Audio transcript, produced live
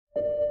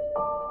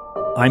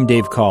I'm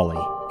Dave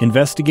Cawley,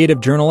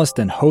 investigative journalist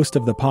and host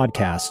of the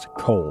podcast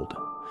Cold.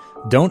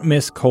 Don't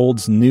miss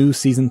Cold's new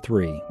Season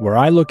 3, where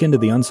I look into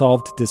the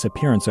unsolved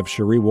disappearance of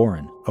Sheree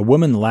Warren, a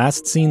woman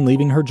last seen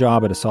leaving her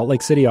job at a Salt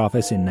Lake City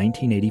office in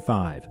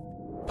 1985.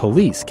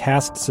 Police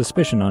cast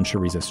suspicion on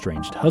Sheree's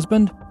estranged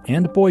husband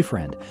and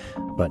boyfriend,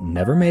 but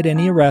never made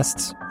any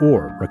arrests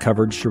or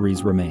recovered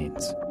Sheree's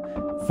remains.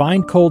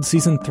 Find Cold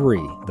Season 3,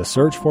 The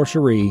Search for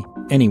Sheree,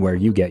 anywhere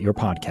you get your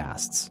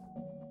podcasts.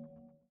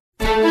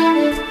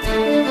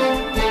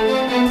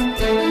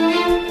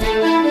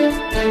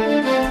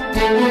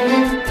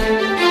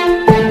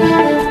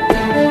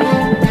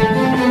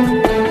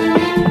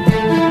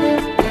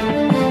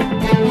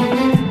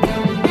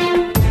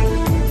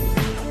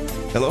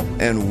 Hello,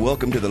 and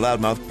welcome to the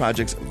Loudmouth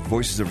Project's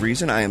Voices of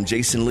Reason. I am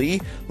Jason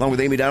Lee, along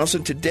with Amy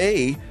Donaldson.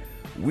 Today,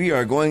 we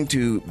are going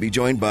to be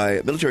joined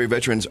by military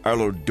veterans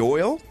Arlo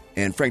Doyle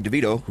and Frank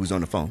DeVito, who's on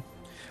the phone,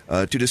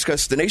 to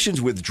discuss the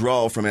nation's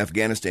withdrawal from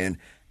Afghanistan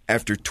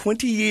after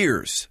 20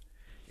 years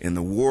in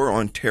the war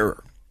on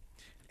terror.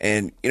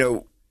 And, you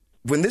know,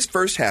 when this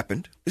first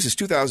happened, this is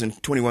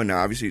 2021 now,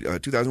 obviously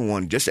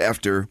 2001, just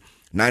after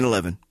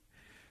 9/11,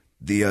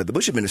 the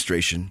Bush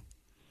administration,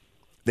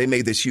 they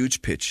made this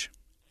huge pitch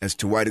as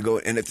to why to go.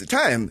 And at the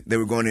time, they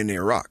were going into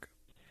Iraq.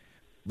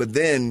 But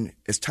then,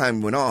 as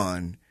time went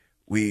on,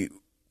 we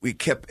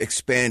kept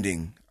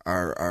expanding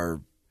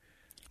our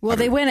Well,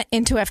 they went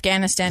into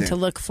Afghanistan to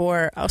look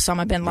for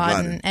Osama bin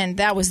Laden, and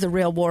that was the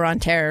real war on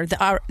terror.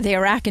 The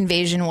Iraq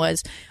invasion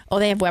was,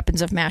 they have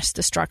weapons of mass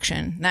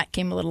destruction. That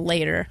came a little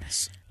later.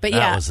 But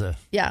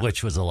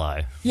which was a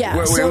lie. Yeah.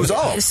 Where it was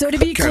all so to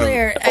be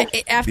clear,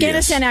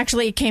 Afghanistan BS.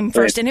 actually came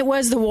first, and it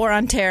was the war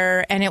on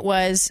terror, and it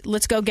was,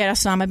 let's go get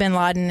Osama bin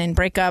Laden and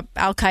break up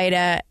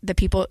Al-Qaeda, the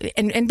people.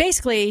 And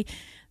basically,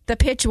 the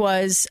pitch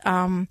was,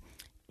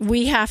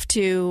 we have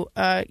to,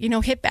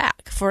 hit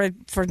back for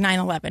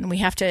 9/11. We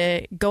have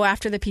to go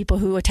after the people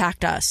who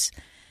attacked us.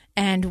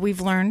 And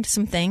we've learned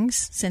some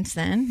things since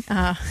then.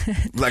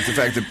 like the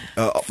fact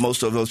that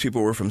most of those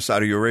people were from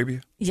Saudi Arabia?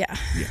 Yeah.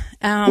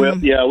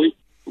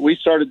 We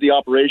started the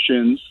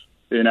operations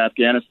in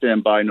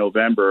Afghanistan by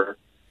November.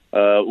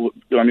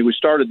 We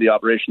started the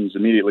operations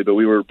immediately, but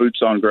we were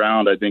boots on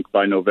ground, I think,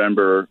 by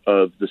November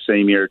of the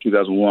same year,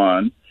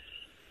 2001.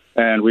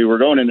 And we were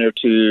going in there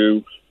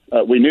to,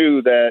 we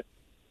knew that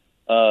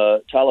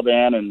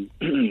Taliban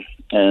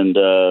and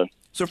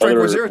So, Frank,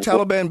 was there a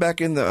Taliban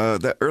back in the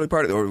that early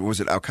part, or was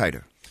it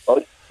Al-Qaeda?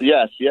 Oh,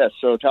 yes.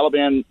 So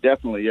Taliban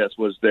definitely,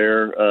 was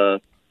there.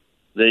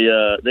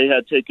 They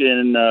had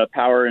taken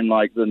power in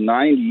like the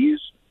 90s,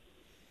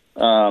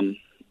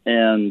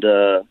 and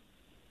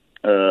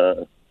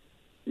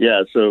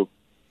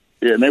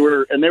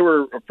they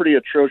were a pretty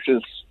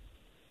atrocious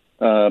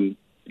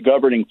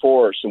governing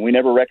force, and we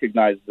never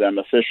recognized them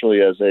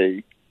officially as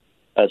a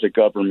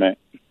government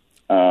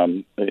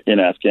in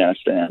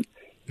Afghanistan.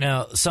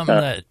 Now, something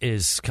that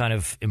is kind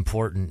of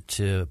important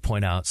to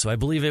point out. So I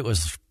believe it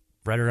was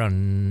right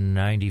around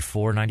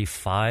 94,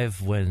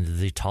 95 when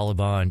the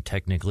Taliban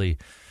technically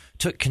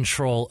took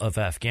control of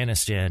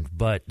Afghanistan,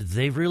 but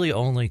they really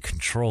only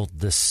controlled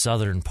the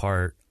southern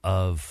part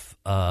of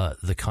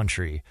the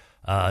country.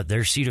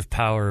 Their seat of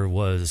power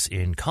was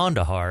in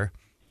Kandahar,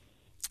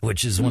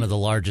 which is one of the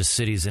largest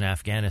cities in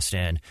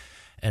Afghanistan,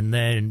 and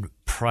then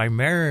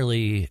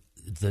primarily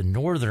the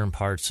northern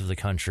parts of the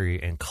country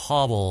and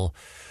Kabul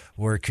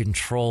were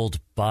controlled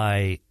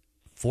by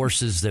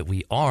forces that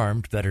we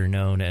armed, better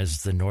known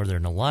as the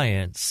Northern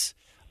Alliance,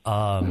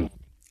 and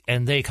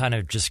they kind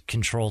of just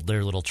controlled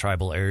their little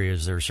tribal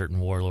areas. There were certain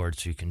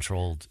warlords who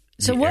controlled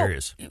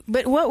areas.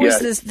 But what was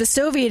this? The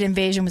Soviet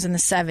invasion was in the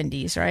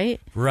 70s, right?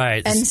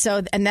 Right.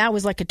 And that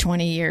was like a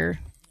 20-year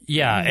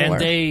war.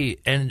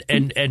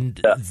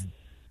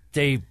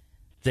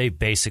 They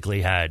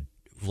basically had,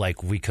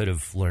 like, we could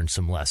have learned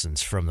some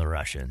lessons from the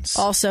Russians.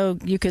 Also,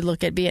 you could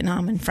look at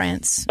Vietnam and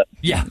France.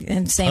 Yeah.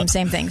 And same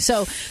thing.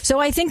 So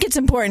I think it's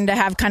important to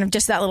have kind of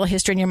just that little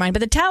history in your mind.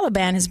 But the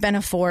Taliban has been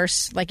a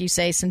force, like you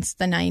say, since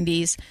the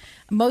 90s.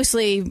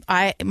 Mostly,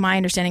 my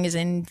understanding is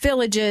in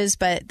villages,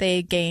 but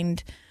they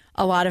gained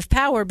a lot of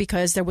power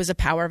because there was a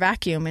power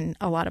vacuum in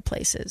a lot of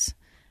places.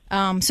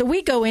 So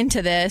we go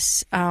into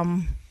this,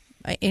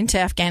 into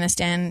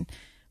Afghanistan,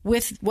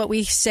 with what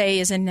we say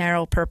is a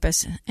narrow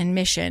purpose and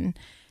mission.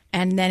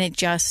 And then it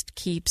just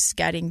keeps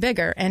getting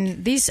bigger.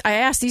 And I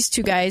asked these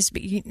two guys,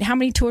 how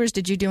many tours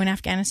did you do in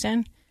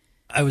Afghanistan?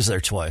 I was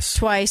there twice.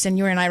 Twice, and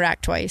you were in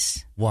Iraq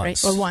twice?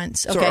 Once. Right? Or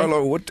once, okay. So,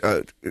 Arlo,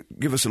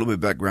 give us a little bit of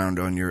background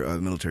on your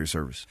military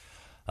service.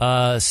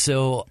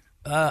 So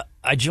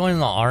I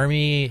joined the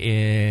Army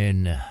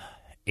in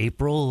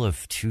April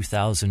of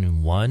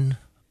 2001.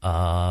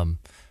 On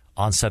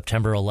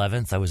September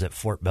 11th, I was at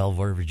Fort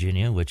Belvoir,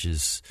 Virginia, which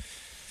is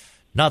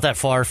not that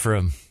far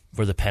from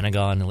where the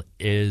Pentagon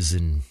is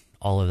and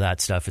all of that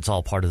stuff. It's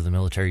all part of the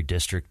military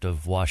district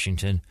of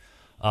Washington.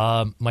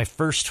 My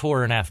first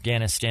tour in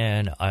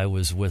Afghanistan, I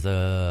was with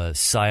a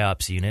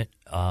PSYOPs unit.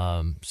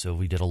 So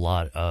we did a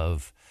lot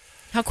of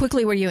How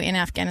quickly were you in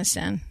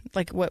Afghanistan?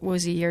 Like, what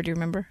was the year? Do you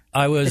remember?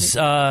 I was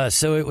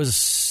so it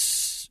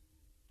was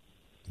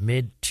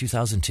mid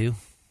 2002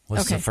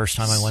 was the first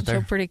time I went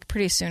there. So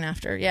pretty soon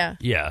after, yeah.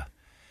 Yeah,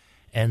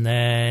 and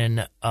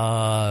then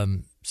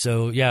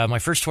my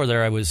first tour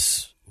there I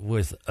was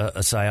with a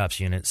PsyOps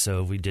unit,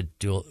 so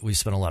we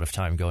spent a lot of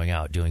time going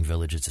out doing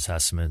villages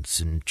assessments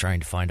and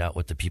trying to find out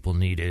what the people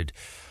needed.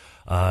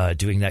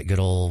 Doing that good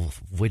old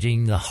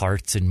winning the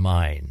hearts and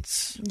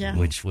minds,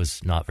 which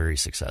was not very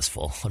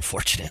successful,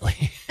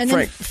 unfortunately. And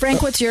then,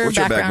 Frank, what's your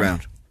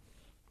background?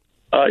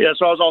 So I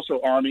was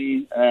also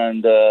Army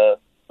and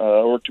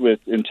worked with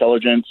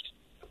intelligence.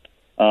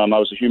 I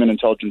was a human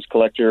intelligence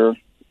collector.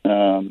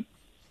 What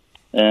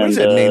does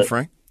that mean,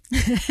 Frank?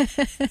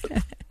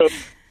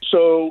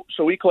 So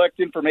we collect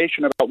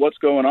information about what's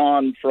going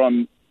on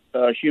from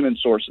human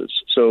sources.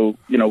 So,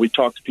 we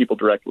talk to people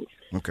directly.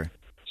 Okay.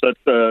 So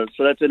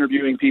that's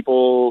interviewing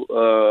people,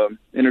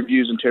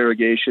 interviews,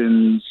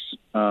 interrogations,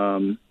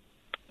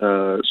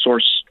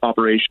 source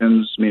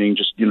operations, meaning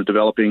just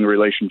developing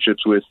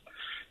relationships with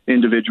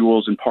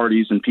individuals and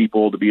parties and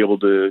people to be able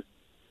to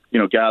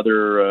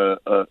gather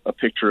a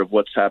picture of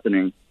what's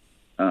happening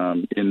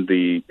in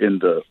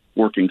the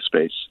working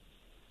space.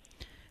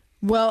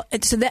 Well,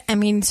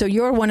 so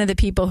you're one of the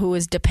people who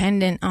is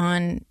dependent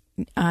on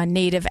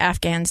native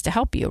Afghans to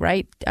help you,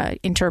 right?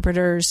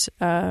 Interpreters.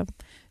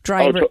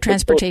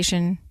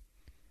 Transportation.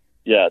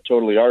 Yeah,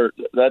 totally.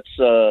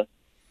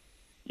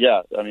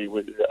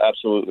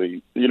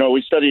 Absolutely.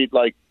 We study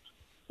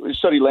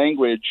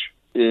language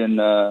in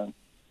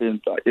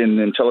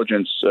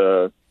intelligence.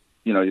 It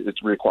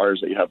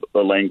requires that you have a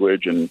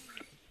language, and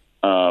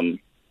so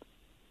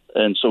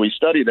we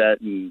study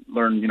that and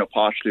learn,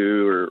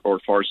 Pashto or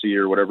Farsi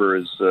or whatever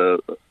is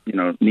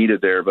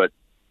needed there. But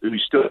we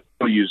still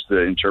use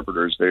the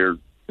interpreters. They're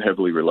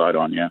heavily relied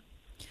on. Yeah.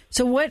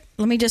 So let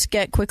me just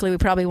get quickly, we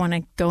probably want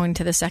to go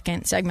into the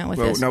second segment with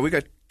this. No, we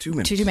got 2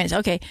 minutes. 2 minutes.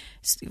 Okay.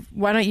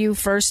 Why don't you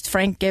first,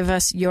 Frank, give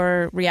us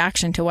your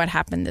reaction to what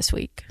happened this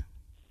week?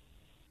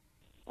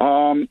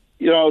 So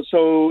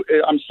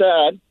I'm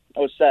sad. I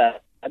was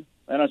sad,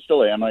 and I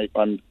still am. I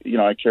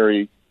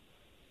carry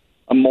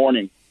a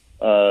mourning.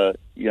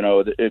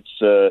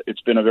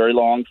 It's been a very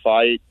long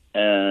fight,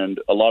 and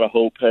a lot of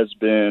hope has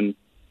been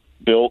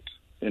built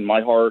in my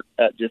heart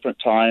at different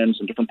times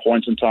and different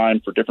points in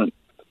time for different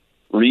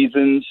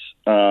reasons.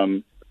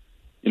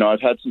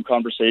 I've had some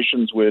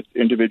conversations with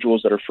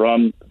individuals that are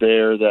from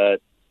there that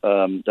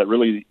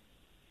really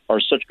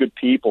are such good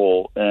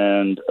people,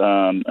 and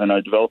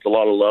I developed a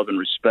lot of love and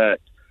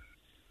respect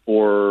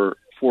for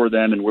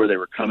them and where they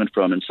were coming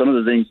from, and some of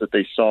the things that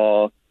they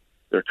saw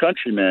their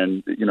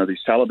countrymen,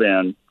 these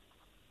Taliban,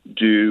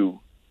 do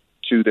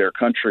to their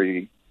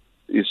country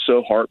is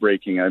so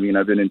heartbreaking. I mean,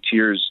 I've been in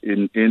tears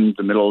in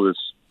the middle of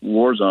this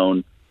war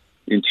zone,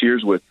 in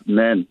tears with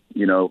men,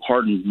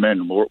 hardened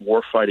men,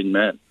 war-fighting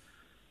men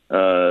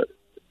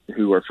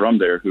who are from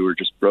there, who are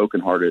just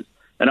brokenhearted.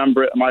 And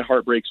my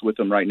heart breaks with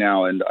them right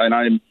now. And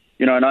I'm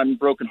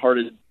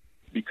brokenhearted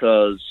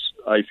because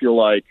I feel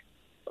like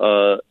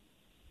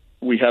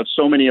we have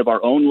so many of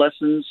our own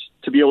lessons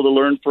to be able to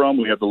learn from.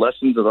 We have the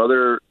lessons of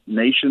other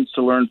nations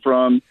to learn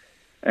from.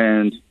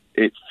 And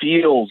it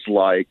feels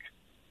like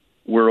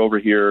we're over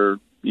here,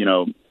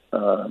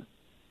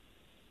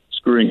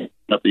 screwing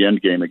up the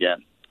end game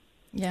again.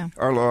 Yeah.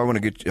 Arlo, I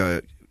want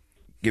to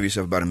give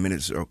yourself about a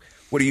minute. So,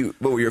 what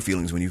were your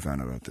feelings when you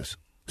found out about this?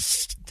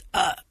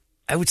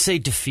 I would say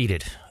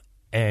defeated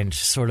and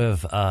sort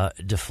of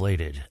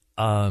deflated.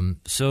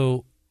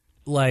 So,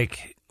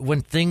 like,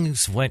 when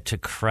things went to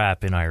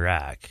crap in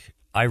Iraq,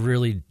 I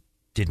really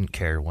didn't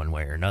care one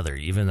way or another,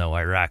 even though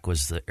Iraq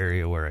was the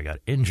area where I got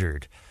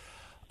injured.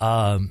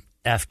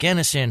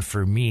 Afghanistan,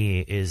 for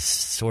me, is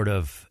sort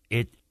of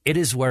it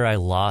is where I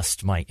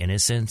lost my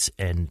innocence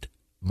and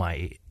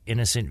my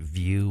innocent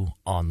view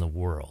on the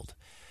world.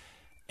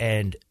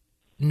 And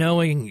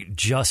knowing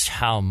just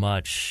how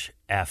much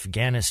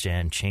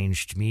Afghanistan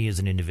changed me as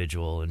an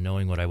individual, and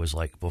knowing what I was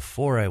like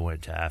before I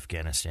went to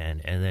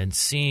Afghanistan, and then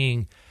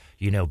seeing,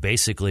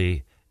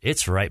 basically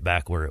it's right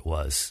back where it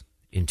was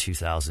in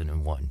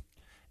 2001.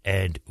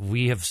 And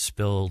we have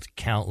spilled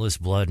countless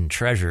blood and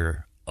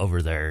treasure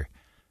over there,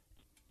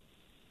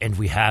 and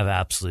we have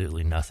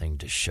absolutely nothing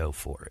to show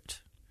for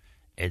it.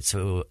 And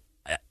so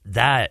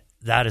that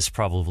is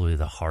probably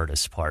the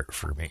hardest part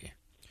for me.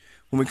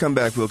 When we come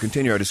back, we'll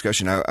continue our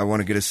discussion. I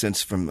want to get a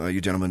sense from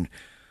you gentlemen.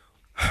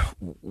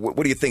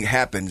 What do you think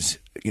happens,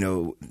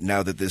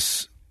 now that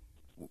this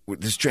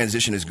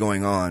transition is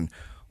going on?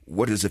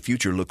 What does the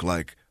future look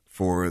like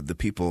for the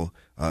people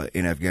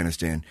in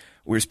Afghanistan?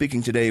 We're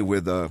speaking today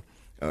with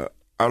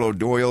Arlo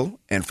Doyle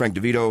and Frank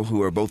DeVito,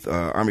 who are both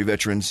Army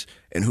veterans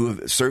and who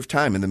have served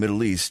time in the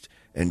Middle East,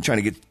 and trying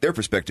to get their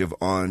perspective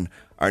on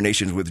our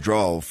nation's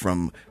withdrawal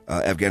from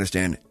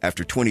Afghanistan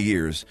after 20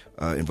 years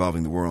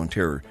involving the war on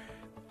terror.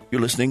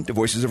 You're listening to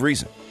Voices of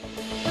Reason.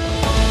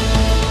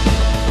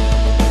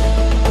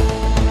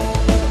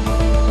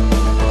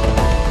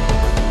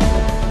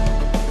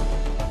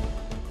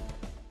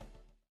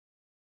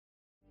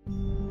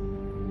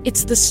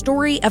 It's the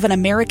story of an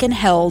American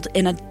held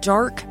in a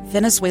dark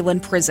Venezuelan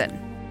prison.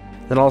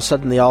 Then all of a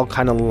sudden they all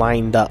kind of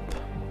lined up.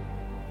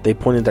 They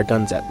pointed their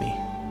guns at me.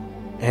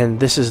 And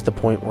this is the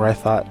point where I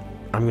thought,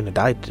 I'm going to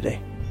die today.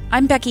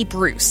 I'm Becky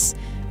Bruce.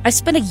 I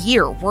spent a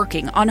year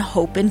working on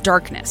Hope in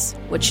Darkness,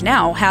 which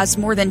now has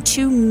more than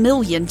 2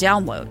 million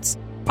downloads.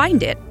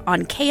 Find it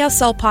on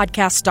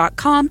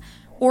kslpodcast.com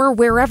or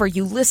wherever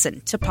you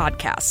listen to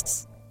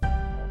podcasts.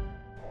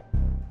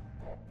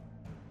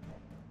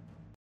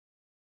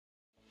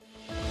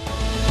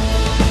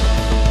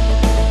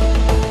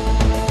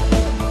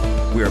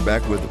 We are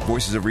back with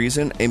Voices of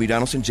Reason. Amy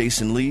Donaldson,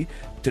 Jason Lee,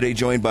 today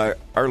joined by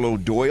Arlo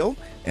Doyle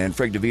and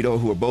Frank DeVito,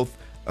 who are both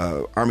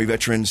Army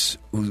veterans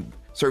who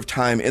served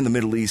time in the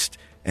Middle East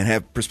and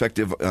have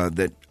perspective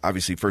that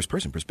obviously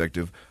first-person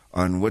perspective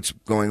on what's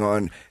going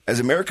on. As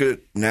America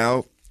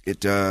now,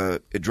 it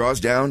draws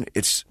down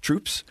its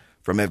troops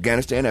from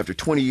Afghanistan after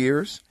 20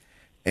 years.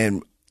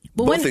 And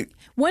one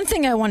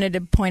thing I wanted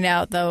to point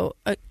out, though,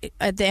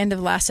 at the end of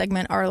the last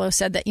segment, Arlo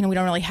said that, we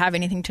don't really have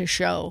anything to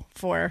show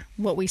for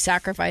what we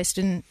sacrificed,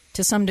 and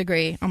to some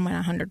degree, I'm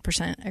going to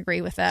 100%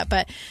 agree with that.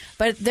 But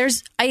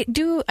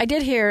I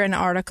did hear an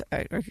article,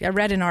 I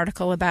read an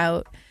article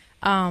about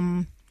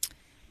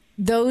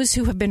those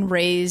who have been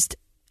raised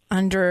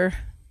under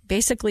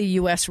basically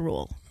U.S.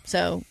 rule.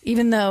 So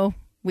even though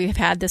we've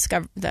had this,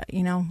 an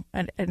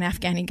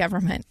Afghani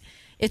government,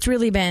 it's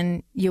really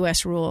been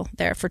U.S. rule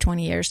there for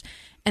 20 years.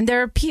 And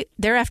there are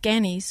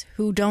Afghanis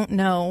who don't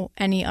know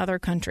any other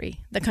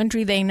country. The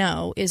country they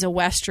know is a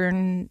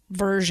Western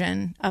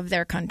version of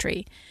their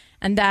country.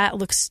 And that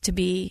looks to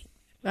be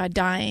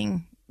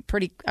dying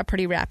a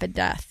pretty rapid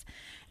death.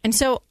 And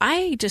so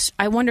I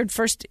wondered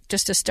first,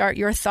 just to start,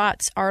 your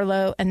thoughts,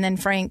 Arlo, and then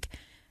Frank,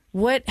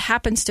 what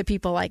happens to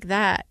people like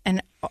that?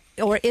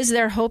 Or is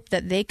there hope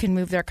that they can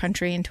move their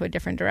country into a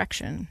different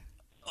direction?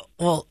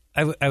 Well,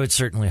 I would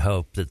certainly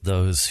hope that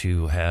those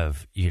who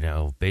have,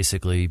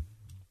 basically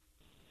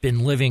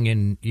been living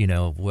in,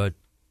 what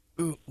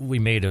we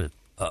made a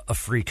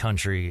free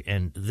country,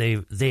 and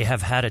they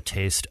have had a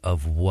taste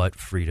of what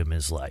freedom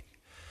is like.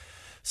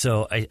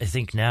 So I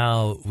think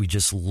now we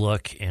just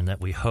look and that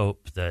we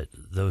hope that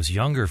those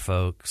younger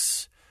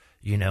folks,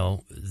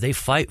 they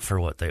fight for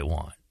what they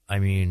want. I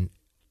mean,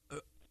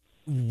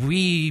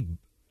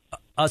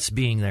 us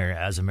being there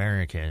as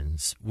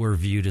Americans, we're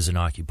viewed as an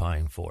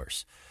occupying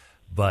force.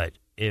 But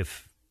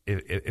if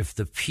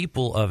the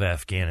people of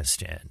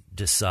Afghanistan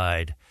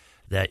decide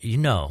that,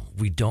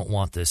 we don't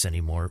want this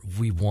anymore,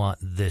 we want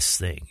this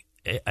thing.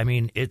 I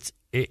mean, it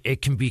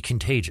can be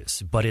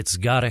contagious, but it's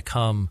got to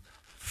come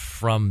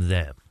from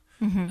them.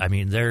 Mm-hmm. I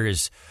mean, there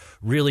is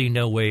really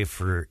no way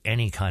for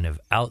any kind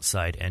of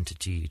outside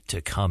entity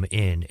to come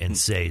in and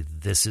say,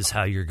 this is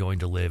how you're going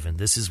to live and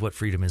this is what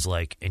freedom is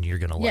like and you're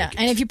going to like it.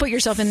 And if you put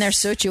yourself in their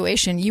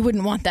situation, you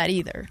wouldn't want that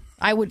either.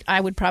 I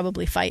would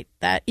probably fight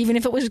that, even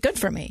if it was good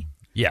for me.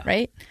 Yeah.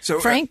 Right? So,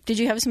 Frank, did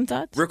you have some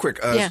thoughts? Real quick.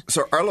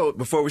 So, Arlo,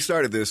 before we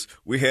started this,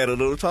 we had a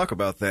little talk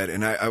about that,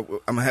 and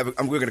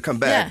we're going to come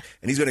back,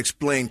 and he's going to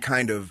explain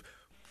kind of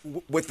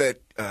what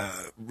that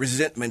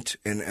resentment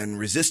and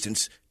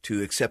resistance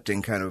to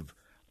accepting kind of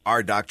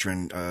our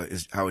doctrine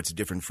is, how it's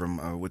different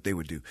from what they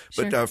would do.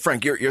 But, sure.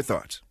 Frank, your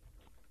thoughts.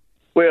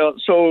 Well,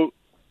 so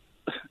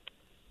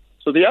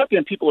the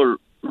Afghan people are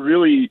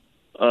really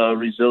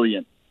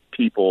resilient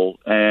people,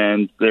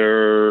 and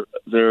they're a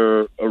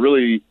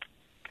really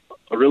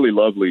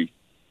lovely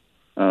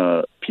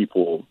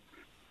people.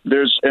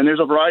 There's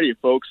a variety of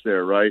folks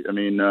there, right? I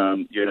mean,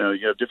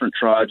 you have different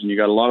tribes, and you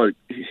got a lot of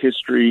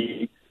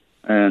history,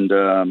 and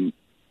there's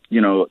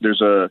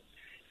a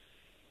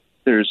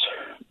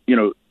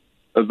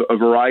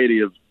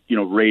variety of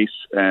race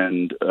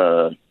and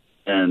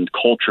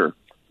culture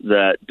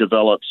that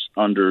develops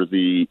under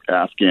the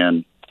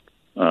Afghan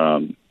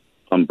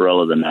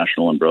umbrella, the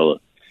national umbrella.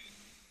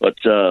 But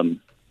so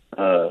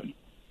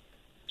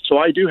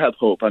I do have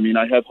hope. I mean,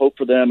 I have hope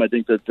for them. I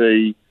think that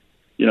they,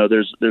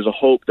 there's a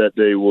hope that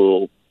they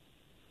will,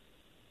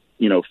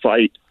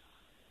 fight.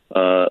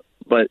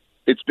 But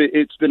it's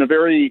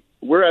been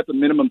we're at the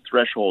minimum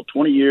threshold,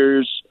 20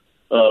 years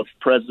of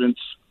presence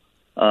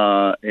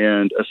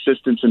and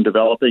assistance in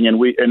developing, and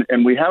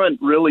we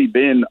haven't really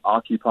been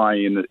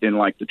occupying in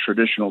like the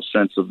traditional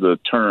sense of the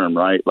term,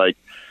 right? Like,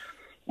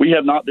 we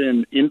have not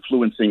been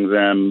influencing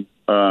them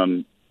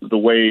the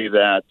way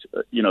that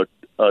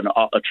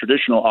a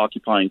traditional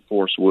occupying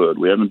force would.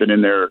 We haven't been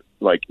in there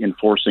like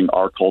enforcing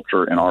our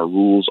culture and our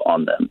rules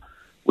on them.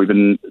 We've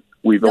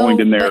only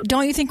been there. But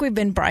don't you think we've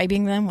been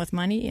bribing them with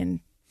money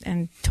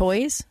and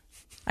toys?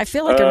 I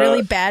feel like a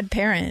really bad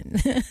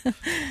parent.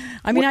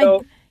 I mean, I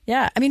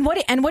mean,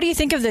 what do you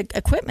think of the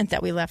equipment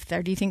that we left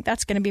there? Do you think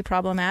that's going to be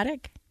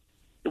problematic?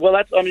 Well,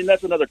 that's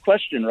another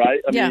question,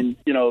 right? I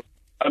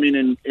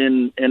mean,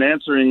 in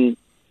answering,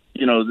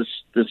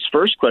 this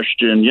first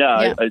question,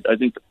 I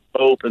think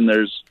hope, and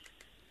there's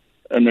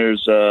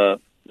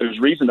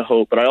reason to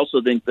hope, but I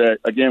also think that,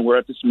 again, we're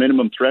at this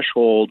minimum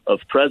threshold of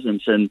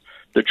presence, and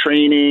the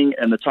training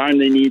and the time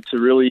they need to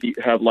really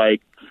have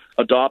like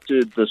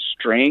adopted the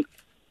strength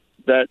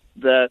that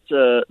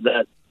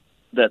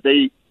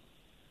they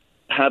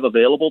have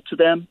available to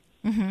them,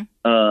 and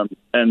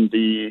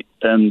the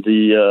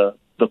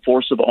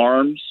force of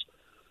arms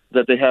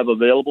that they have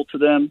available to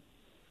them,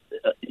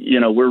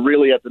 we're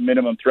really at the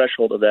minimum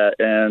threshold of that,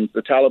 and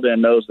the Taliban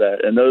knows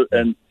that, and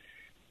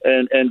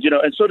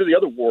so do the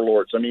other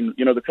warlords. I mean,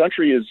 the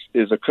country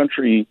is a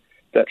country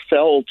that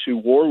fell to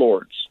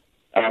warlords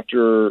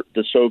after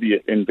the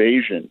Soviet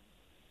invasion,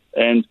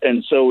 and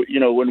so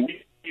when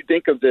we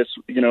think of this,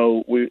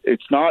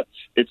 it's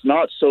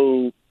not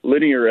so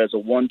linear as a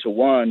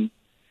 1-to-1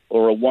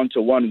 or a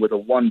 1-to-1 with a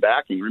one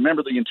backing.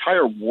 Remember, the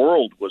entire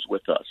world was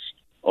with us.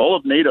 All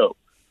of NATO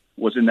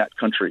was in that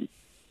country.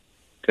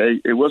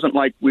 Okay, it wasn't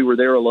like we were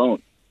there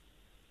alone.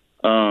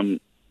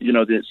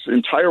 This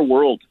entire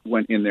world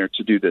went in there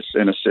to do this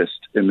and assist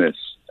in this,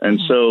 and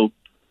so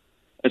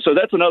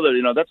that's another.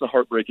 That's a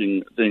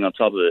heartbreaking thing on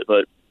top of it.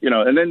 But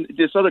and then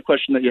this other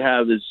question that you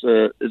have is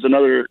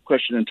another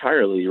question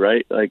entirely,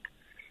 right? Like,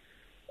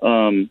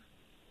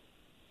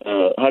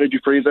 how did you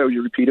phrase that? Would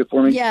you repeat it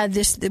for me? Yeah,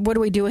 what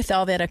do we do with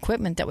all that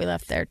equipment that we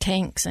left there?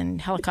 Tanks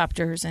and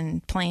helicopters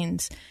and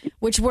planes,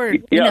 which were,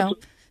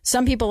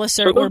 some people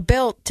assert were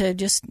built to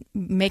just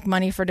make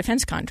money for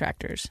defense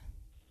contractors.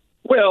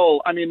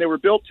 Well, I mean, they were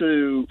built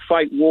to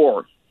fight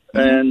war,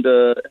 and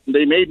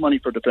they made money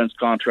for defense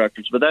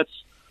contractors, but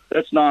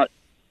that's not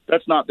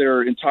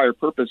their entire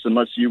purpose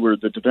unless you were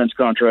the defense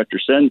contractor.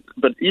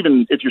 But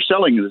even if you're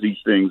selling these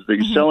things, that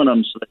you're selling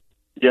them so that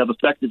you have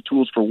effective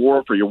tools for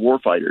war for your war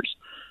fighters.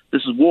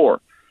 This is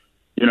war,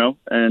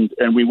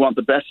 and we want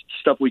the best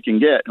stuff we can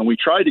get, and we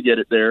tried to get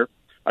it there.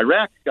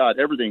 Iraq got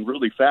everything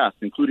really fast,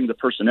 including the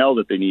personnel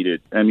that they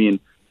needed. I mean,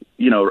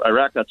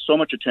 Iraq got so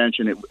much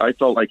attention. I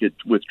felt like it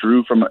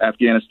withdrew from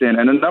Afghanistan,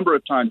 and a number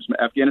of times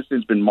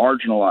Afghanistan's been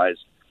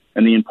marginalized,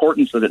 and the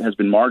importance of it has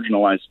been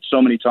marginalized so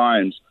many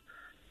times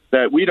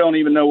that we don't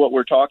even know what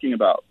we're talking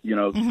about.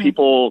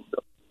 People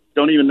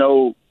don't even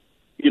know,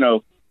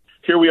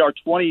 here we are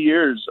 20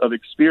 years of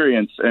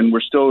experience, and we're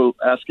still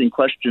asking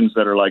questions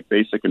that are like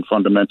basic and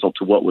fundamental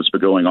to what was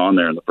going on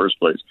there in the first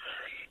place.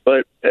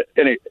 But,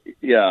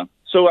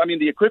 So, I mean,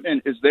 the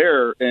equipment is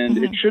there, and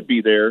it should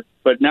be there,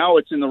 but now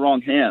it's in the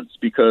wrong hands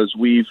because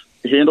we've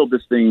handled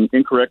this thing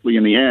incorrectly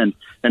in the end.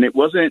 And it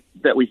wasn't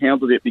that we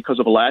handled it because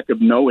of a lack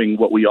of knowing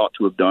what we ought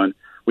to have done.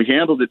 We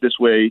handled it this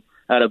way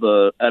out of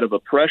a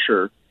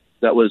pressure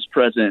that was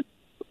present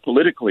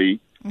politically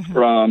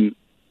from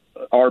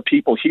our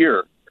people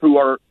here who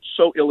are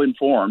so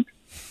ill-informed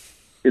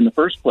in the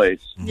first place,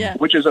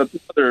 which is a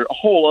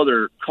whole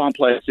other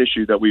complex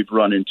issue that we've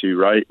run into,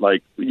 right?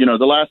 Like,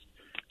 the last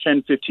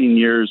 10, 15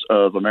 years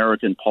of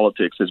American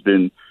politics has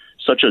been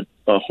such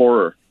a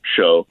horror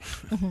show.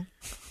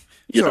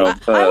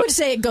 I would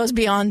say it goes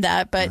beyond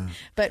that, but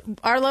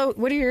Arlo,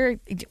 do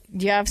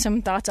you have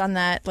some thoughts on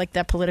that, like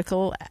that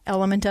political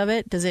element of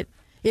it?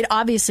 It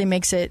obviously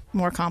makes it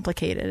more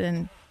complicated.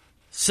 And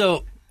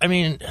so, I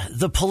mean,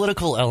 the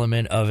political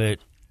element of it,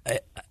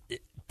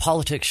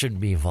 politics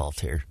shouldn't be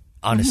involved here,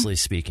 honestly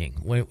speaking.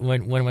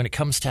 When it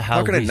comes to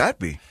how can it not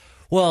be?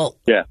 Well,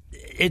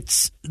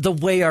 it's the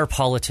way our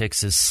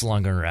politics is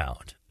slung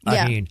around.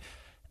 I mean,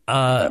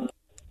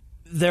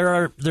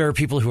 there are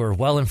people who are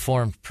well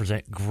informed,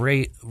 present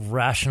great,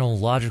 rational,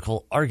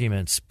 logical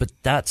arguments, but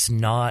that's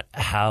not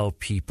how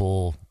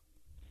people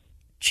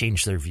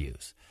change their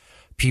views.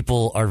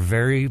 People are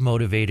very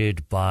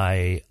motivated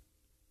by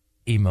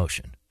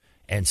emotion.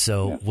 And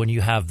so when you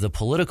have the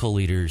political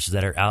leaders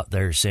that are out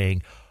there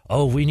saying,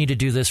 oh, we need to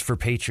do this for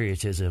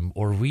patriotism,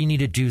 or we need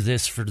to do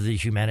this for the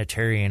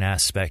humanitarian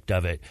aspect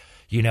of it.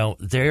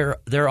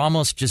 They're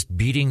almost just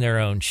beating their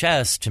own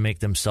chest to make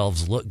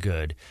themselves look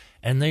good,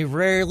 and they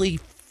rarely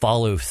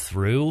follow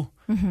through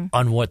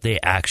on what they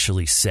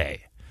actually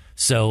say.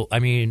 So, I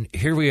mean,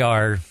 here we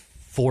are,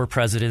 5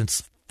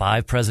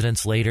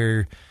 presidents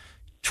later,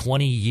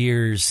 20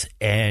 years,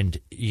 and,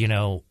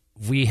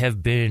 we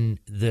have been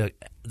the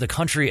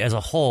country as a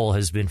whole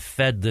has been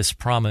fed this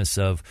promise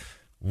of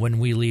when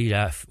we leave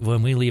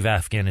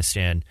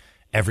Afghanistan,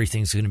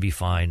 everything's going to be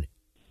fine,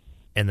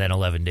 and then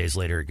 11 days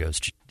later it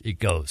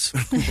goes.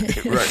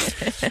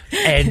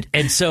 Right.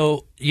 And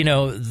so,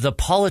 the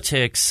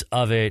politics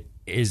of it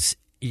is,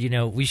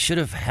 we should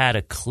have had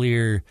a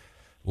clear,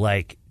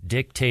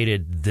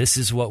 dictated, this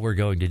is what we're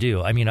going to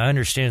do. I mean, I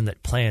understand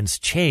that plans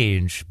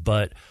change,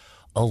 but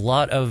a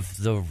lot of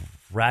the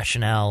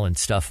rationale and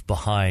stuff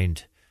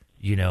behind,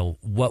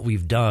 what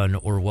we've done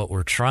or what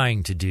we're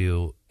trying to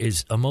do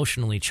is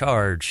emotionally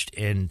charged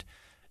and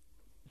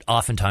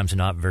oftentimes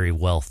not very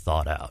well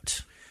thought out.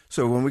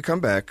 So when we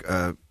come back,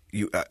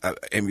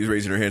 Amy's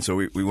raising her hand, so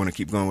we want to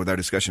keep going with our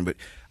discussion. But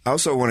I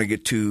also want to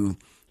get to,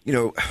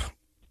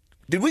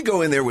 did we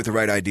go in there with the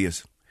right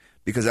ideas?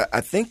 Because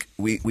I think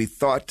we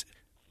thought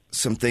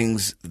some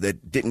things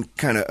that didn't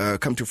kind of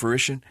come to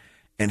fruition,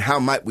 and how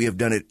might we have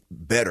done it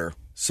better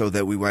so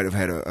that we might have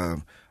had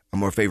a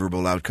more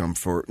favorable outcome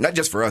for not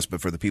just for us, but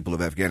for the people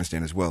of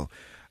Afghanistan as well.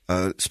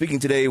 Speaking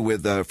today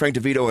with Frank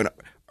DeVito and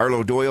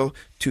Arlo Doyle,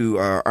 two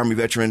Army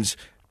veterans.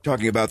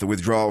 talking about the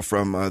withdrawal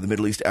from the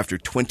Middle East after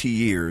 20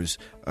 years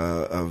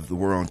of the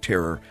war on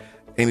terror.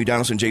 Amy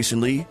Donaldson,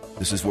 Jason Lee,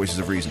 this is Voices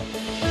of Reason.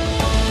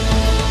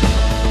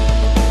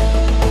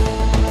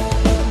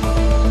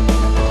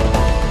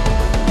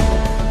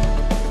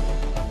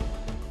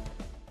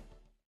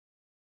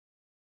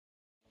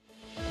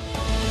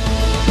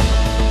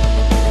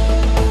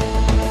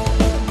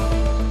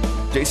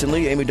 Jason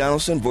Lee, Amy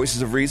Donaldson,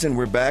 Voices of Reason.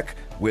 We're back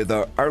with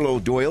Arlo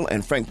Doyle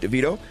and Frank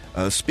DeVito,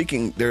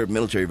 speaking. They're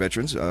military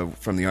veterans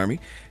from the Army,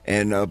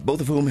 and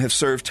both of whom have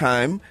served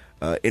time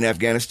in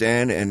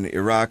Afghanistan and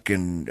Iraq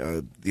and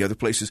the other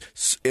places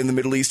in the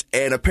Middle East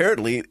and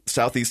apparently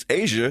Southeast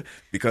Asia,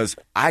 because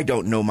I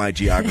don't know my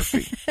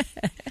geography.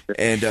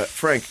 And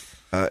Frank,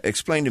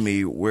 explain to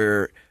me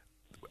where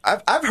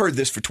I've heard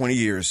this for 20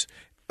 years.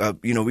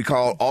 We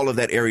call all of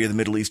that area the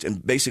Middle East,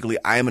 and basically,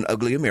 I am an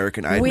ugly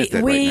American. I admit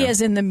that right now. We,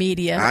 as in the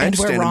media, I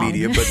understand we're the wrong.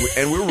 media,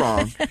 and we're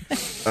wrong.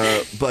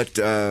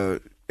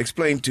 But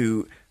explain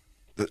to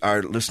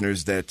our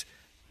listeners that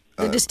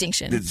the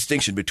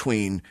distinction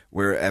between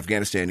where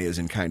Afghanistan is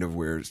and kind of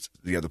where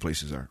the other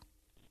places are.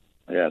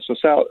 Yeah, so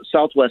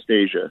Southwest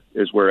Asia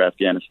is where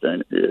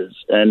Afghanistan is,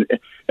 and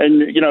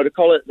to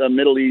call it the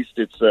Middle East,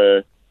 it's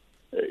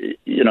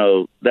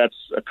that's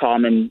a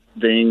common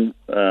thing.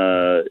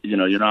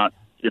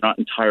 You're not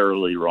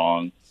entirely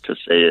wrong to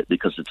say it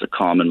because it's a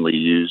commonly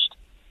used,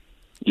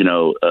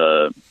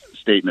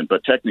 statement.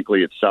 But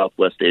technically, it's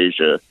Southwest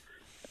Asia,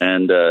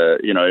 and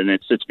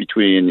it sits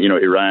between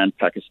Iran,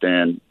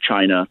 Pakistan,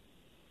 China,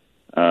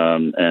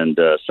 and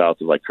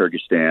south of like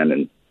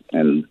Kyrgyzstan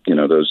and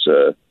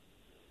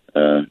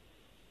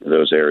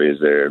those areas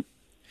there.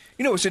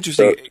 What's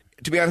interesting?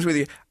 To be honest with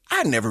you,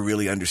 I never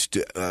really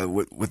understood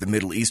what the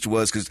Middle East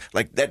was, because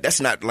like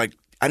that's not like,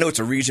 I know it's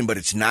a region, but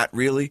it's not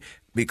really,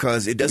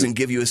 because it doesn't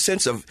give you a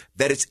sense of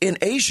that it's in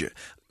Asia.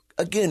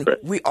 Again,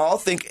 we all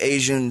think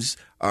Asians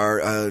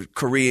are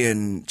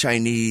Korean,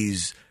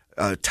 Chinese,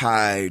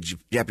 Thai,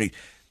 Japanese.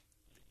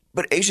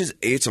 But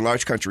it's a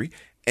large country.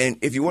 And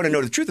if you want to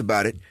know the truth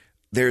about it,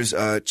 there's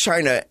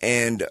China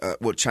and,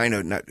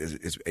 China not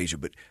is Asia,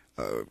 but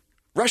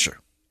Russia.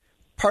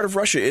 Part of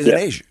Russia is in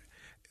Asia.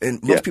 And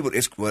most people,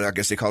 I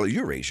guess they call it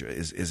Eurasia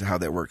is how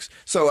that works.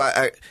 So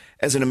I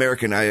as an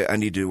American, I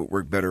need to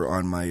work better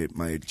on my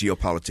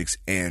geopolitics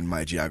and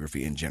my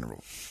geography in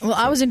general. Well,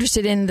 I was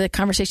interested in the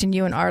conversation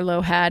you and Arlo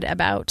had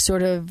about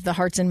sort of the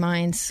hearts and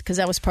minds, because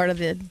that was part of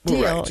the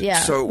deal. Right. Yeah.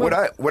 So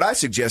what I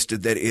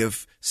suggested that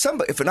if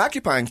an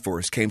occupying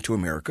force came to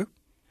America,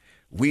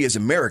 we as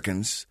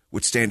Americans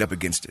would stand up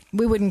against it.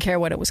 We wouldn't care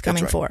what it was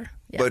coming for.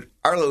 Yeah. But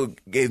Arlo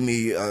gave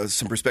me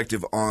some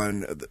perspective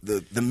on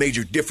the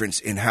major difference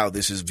in how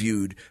this is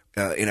viewed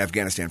in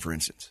Afghanistan, for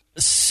instance.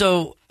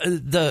 So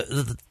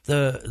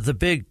the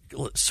big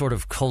sort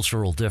of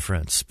cultural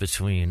difference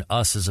between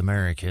us as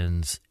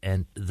Americans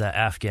and the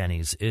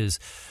Afghanis is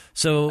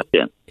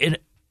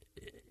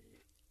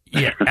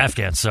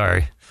Afghans.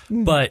 Sorry,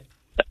 but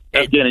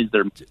Afghanis,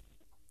 they're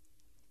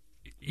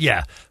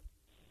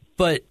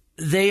but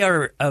they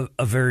are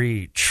a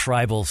very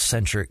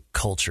tribal-centric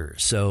culture.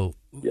 So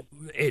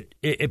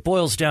it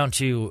boils down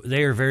to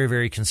they are very,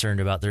 very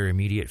concerned about their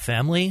immediate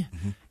family,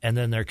 and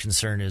then their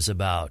concern is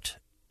about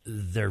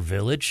their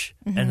village,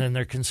 and then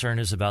their concern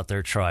is about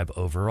their tribe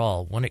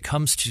overall. When it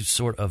comes to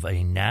sort of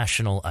a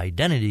national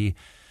identity,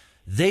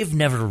 they've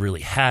never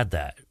really had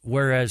that.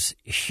 Whereas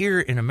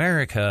here in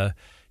America,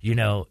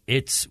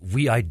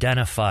 we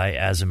identify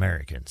as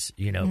Americans.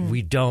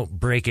 We don't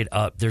break it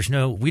up.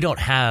 We don't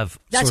have.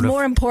 That's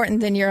more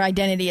important than your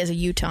identity as a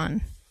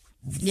Utahn.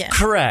 Yeah.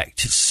 Correct.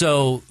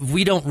 So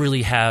we don't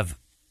really have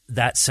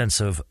that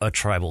sense of a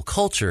tribal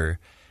culture,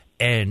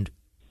 and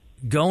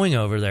going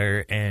over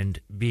there and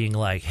being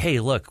like,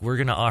 hey, look, we're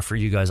going to offer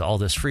you guys all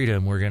this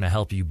freedom. We're going to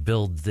help you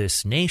build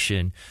this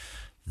nation.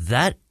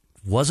 That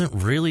wasn't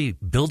really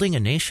building a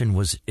nation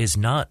is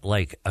not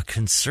like a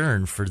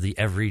concern for the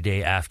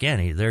everyday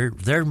Afghani.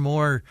 They're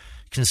more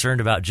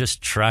concerned about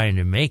just trying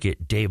to make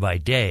it day by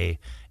day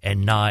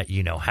and not,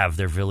 have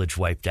their village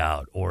wiped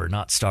out or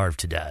not starve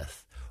to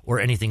death or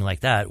anything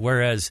like that.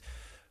 Whereas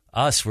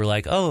us, we're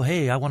like, oh,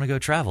 hey, I want to go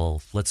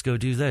travel. Let's go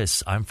do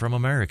this. I'm from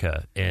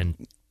America. And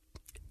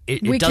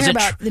we care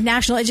about the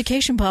national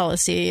education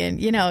policy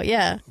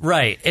and,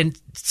 Right. And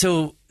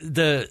so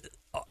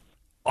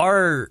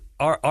our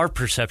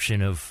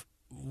perception of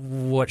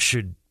what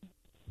should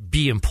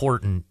be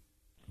important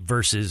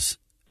versus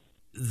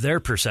their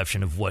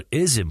perception of what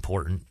is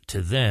important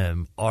to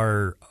them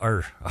are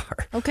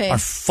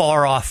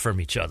far off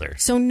from each other.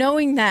 So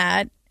knowing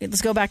that,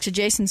 let's go back to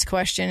Jason's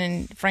question,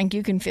 and Frank,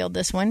 you can field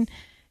this one.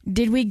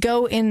 Did we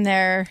go in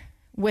there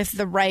with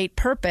the right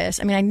purpose?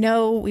 I mean, I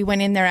know we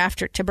went in there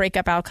to break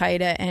up Al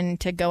Qaeda and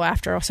to go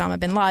after Osama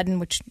bin Laden,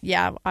 which,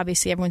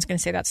 obviously everyone's going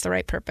to say that's the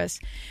right purpose.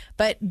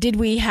 But did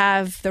we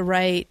have the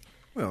right?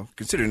 Well,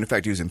 considering the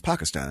fact he was in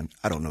Pakistan,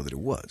 I don't know that it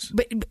was.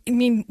 But I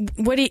mean,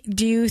 what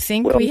do you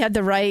think we had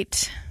the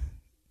right?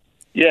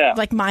 Yeah.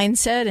 Like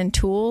mindset and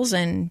tools,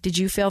 and did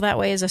you feel that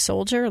way as a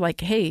soldier? Like,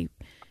 hey,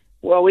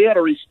 Well, we had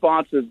a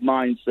responsive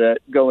mindset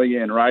going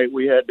in, right?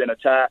 We had been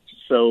attacked,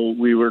 so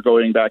we were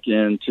going back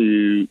in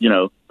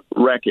to,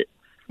 wreck it,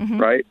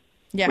 right?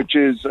 Yeah. Which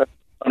is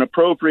an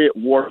appropriate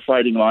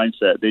war-fighting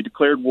mindset. They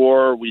declared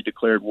war, we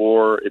declared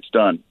war, it's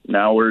done.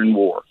 Now we're in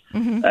war.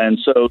 And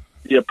so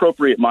the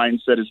appropriate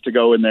mindset is to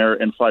go in there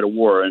and fight a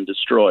war and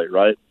destroy,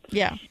 right?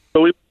 Yeah.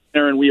 So we went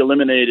there and we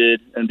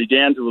eliminated and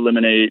began to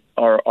eliminate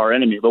our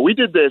enemy. But we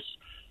did this.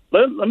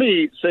 Let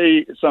me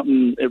say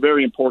something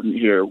very important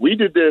here. We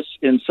did this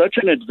in such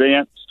an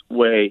advanced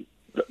way.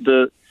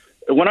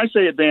 When I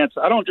say advanced,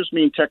 I don't just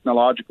mean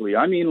technologically.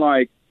 I mean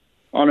like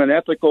on an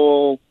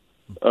ethical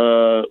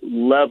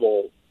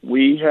level.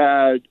 We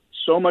had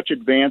so much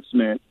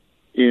advancement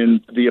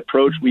in the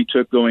approach we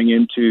took going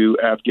into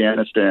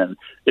Afghanistan.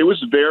 It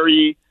was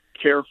very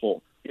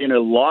careful in a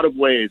lot of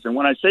ways. And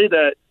when I say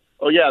that,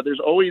 there's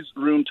always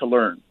room to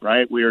learn,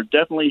 right? We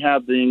definitely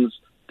have things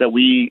that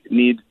we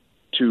need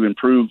to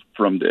improve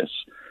from this.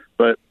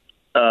 But,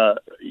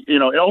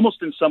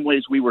 almost in some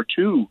ways we were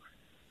too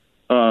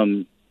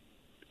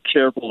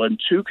careful and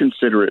too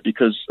considerate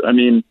because,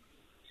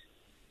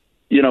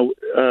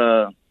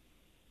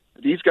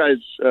 these guys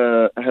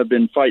have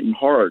been fighting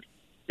hard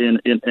in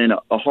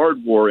a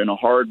hard war, in a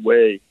hard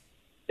way,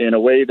 in a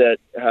way that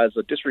has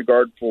a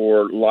disregard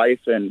for life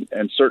and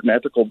certain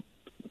ethical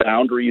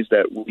boundaries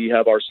that we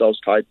have ourselves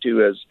tied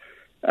to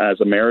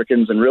as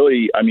Americans and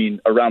really,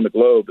 around the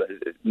globe,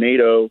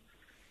 NATO.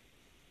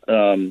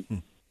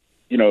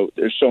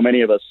 There's so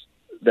many of us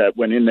that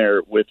went in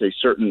there with a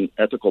certain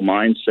ethical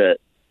mindset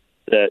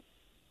that,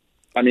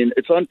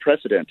 it's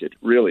unprecedented,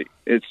 really.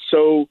 It's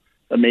so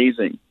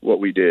amazing what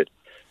we did.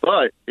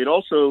 But it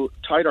also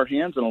tied our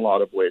hands in a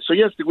lot of ways. So,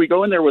 yes, did we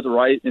go in there with the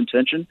right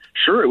intention?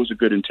 Sure, it was a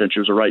good intention.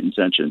 It was a right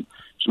intention.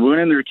 So we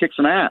went in there to kick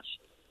some ass.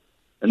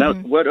 And that,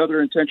 what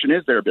other intention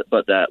is there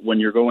but that when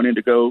you're going in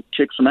to go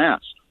kick some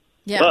ass?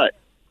 Yeah. But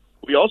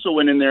we also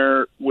went in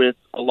there with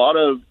a lot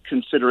of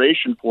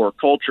consideration for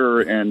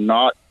culture and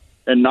not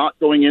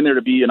going in there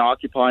to be an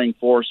occupying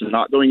force and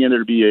not going in there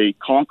to be a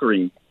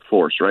conquering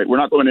force, right? We're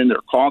not going in there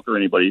to conquer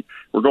anybody.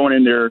 We're going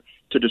in there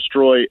to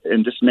destroy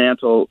and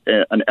dismantle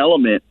an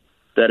element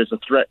that is a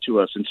threat to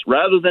us. And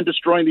rather than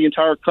destroying the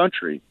entire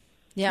country,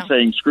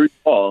 saying screw you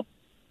all,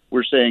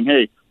 we're saying,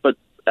 hey, but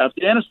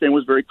Afghanistan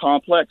was very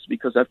complex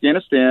because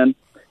Afghanistan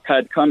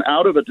had come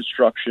out of a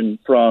destruction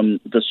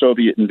from the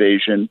Soviet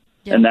invasion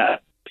and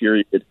that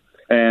period,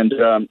 and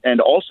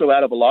also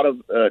out of a lot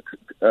of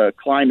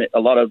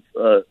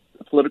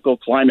political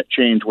climate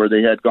change where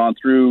they had gone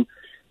through,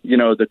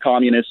 the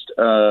communist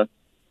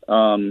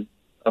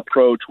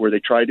approach where they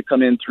tried to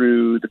come in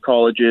through the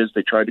colleges,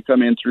 they tried to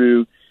come in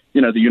through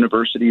the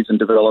universities and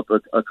develop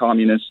a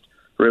communist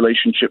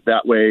relationship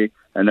that way.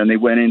 And then they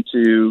went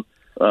into,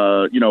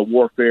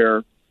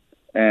 warfare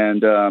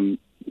and,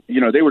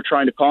 they were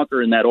trying to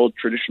conquer in that old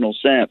traditional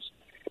sense.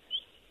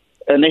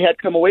 And they had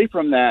come away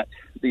from that.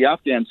 The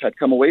Afghans had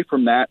come away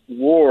from that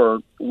war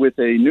with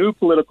a new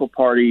political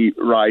party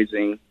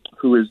rising,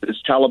 who is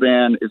this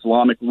Taliban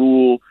Islamic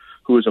rule,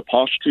 who is a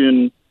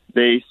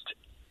Pashtun-based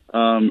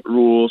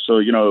rule.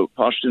 So,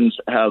 Pashtuns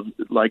have,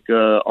 like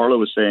Arlo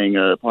was saying,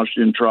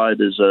 Pashtun tribe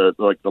is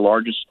like the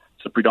largest,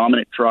 it's the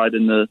predominant tribe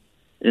in the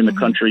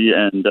country.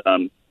 And,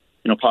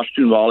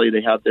 Pashtun Valley,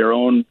 they have their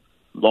own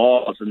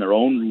laws and their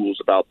own rules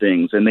about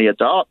things. And they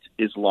adopt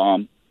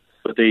Islam,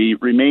 but they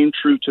remain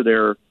true to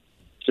their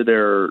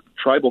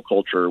tribal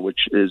culture,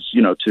 which is,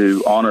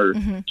 to honor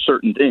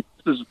certain things.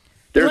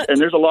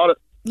 There's a lot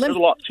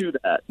to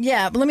that.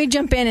 Yeah, but let me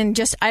jump in and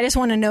I just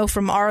want to know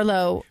from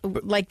Arlo,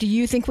 do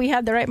you think we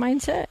had the right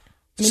mindset?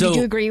 Did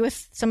you agree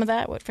with some of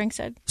that, what Frank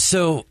said?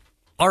 So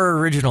our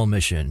original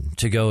mission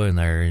to go in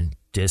there and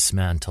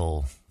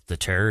dismantle the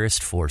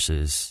terrorist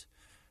forces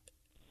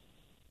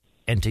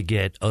and to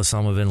get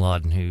Osama bin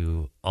Laden,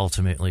 who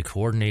ultimately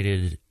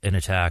coordinated an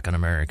attack on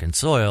American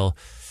soil,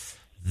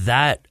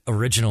 that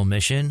original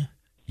mission,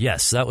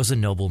 yes, that was a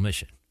noble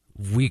mission.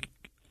 We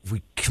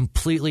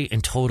completely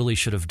and totally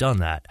should have done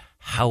that.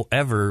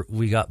 However,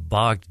 we got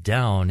bogged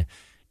down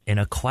in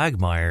a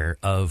quagmire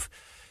of,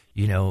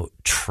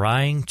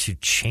 trying to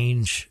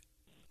change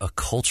a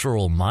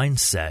cultural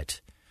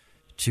mindset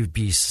to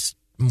be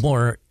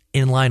more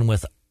in line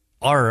with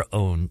our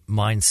own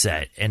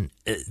mindset. And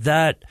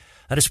that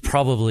is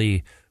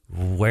probably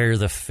where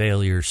the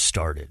failure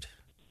started.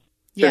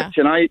 Yeah.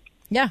 Can I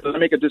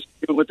make a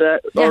dispute with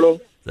that, Arlo?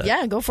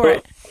 Yeah, go for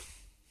it.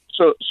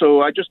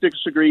 So I just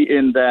disagree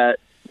in that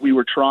we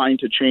were trying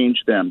to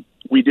change them.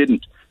 We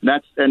didn't.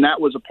 And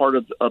that was a part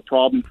of a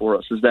problem for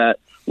us, is that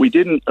we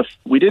didn't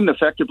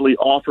effectively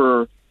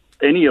offer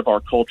any of our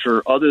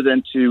culture other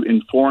than to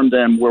inform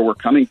them where we're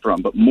coming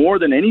from. But more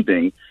than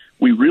anything,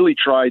 we really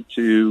tried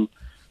to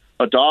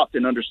adopt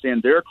and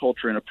understand their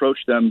culture and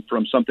approach them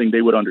from something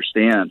they would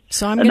understand.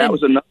 So I'm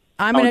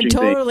I'm going to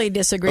totally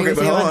disagree with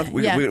but you. hold on.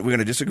 We're going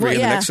to disagree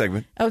in the next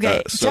segment.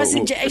 Okay.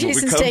 Jason's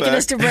taking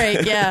us to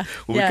break. Yeah.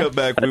 When we come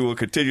back, we will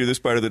continue this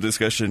part of the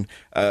discussion.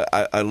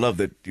 I love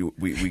that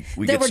we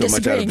get so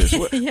much out of this.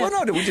 Yeah.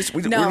 Well, no, we're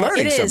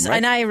learning it is, something, right?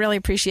 and I really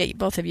appreciate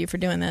both of you for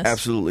doing this.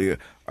 Absolutely.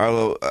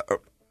 Arlo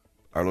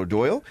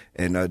Doyle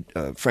and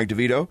Frank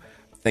DeVito,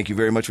 thank you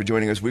very much for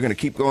joining us. We're going to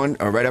keep going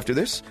right after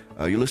this.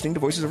 You're listening to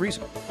Voices of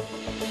Reason.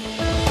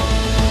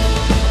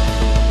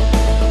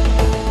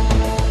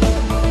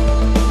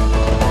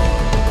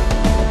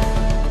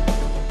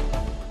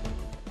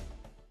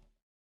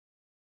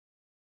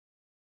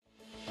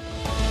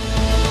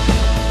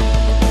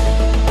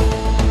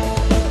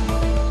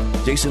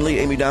 Jason Lee,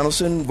 Amy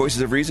Donaldson,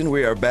 Voices of Reason.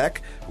 We are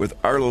back with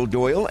Arlo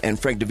Doyle and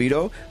Frank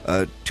DeVito,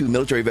 two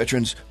military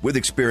veterans with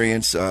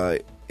experience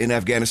in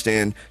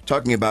Afghanistan,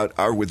 talking about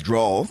our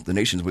withdrawal, the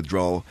nation's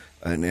withdrawal,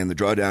 and the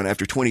drawdown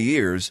after 20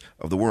 years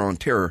of the war on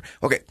terror.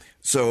 Okay,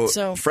 so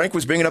Frank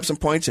was bringing up some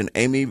points, and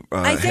Amy had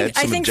some objections.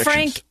 I think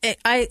Frank.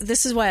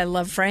 This is why I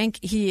love Frank.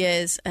 He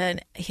is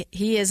an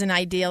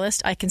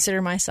idealist. I consider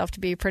myself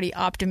to be a pretty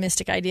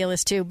optimistic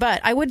idealist too.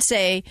 But I would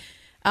say.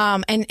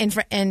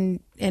 And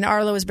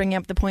Arlo was bringing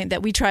up the point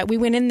that we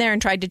went in there and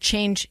tried to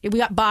change. We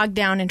got bogged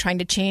down in trying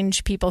to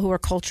change people who are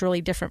culturally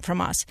different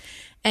from us.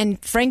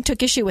 And Frank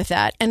took issue with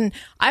that. And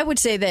I would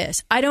say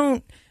this: I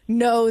don't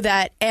know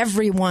that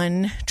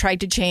everyone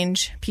tried to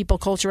change people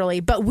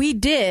culturally, but we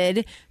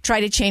did try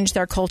to change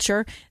their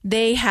culture.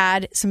 They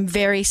had some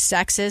very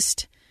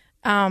sexist.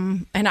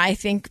 And I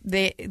think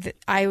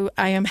I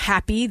am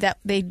happy that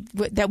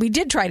we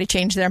did try to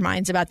change their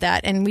minds about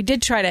that, and we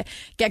did try to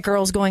get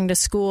girls going to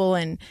school,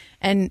 and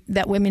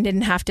that women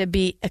didn't have to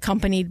be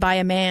accompanied by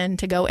a man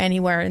to go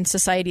anywhere in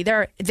society.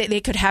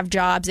 They could have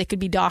jobs, they could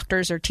be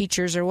doctors or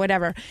teachers or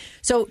whatever.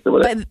 So,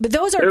 but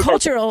those are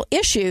cultural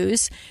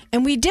issues,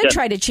 and we did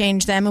try to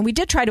change them, and we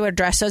did try to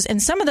address those,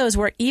 and some of those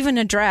were even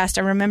addressed.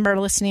 I remember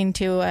listening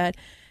to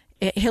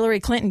Hillary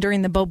Clinton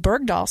during the Bo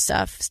Bergdahl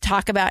stuff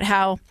talk about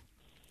how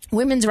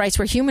women's rights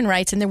were human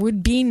rights, and there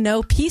would be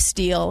no peace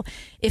deal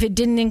if it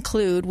didn't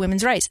include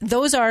women's rights.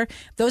 Those are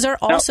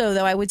also,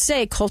 though, I would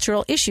say,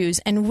 cultural issues.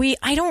 And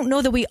I don't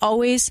know that we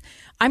always.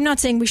 I'm not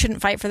saying we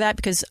shouldn't fight for that,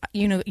 because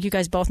you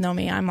guys both know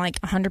me. I'm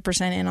like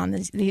 100% in on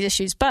these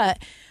issues, but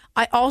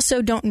I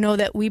also don't know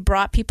that we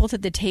brought people to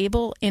the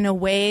table in a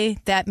way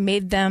that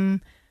made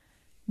them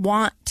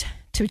want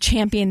to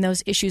champion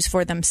those issues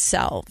for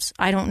themselves.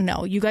 I don't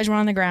know. You guys were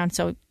on the ground,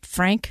 so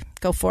Frank,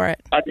 go for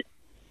it.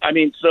 Of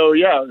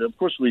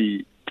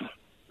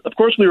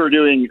course we were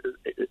doing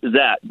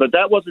that, but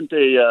that wasn't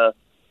if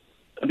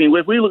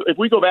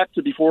we go back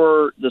to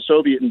before the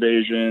Soviet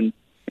invasion,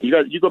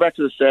 you go back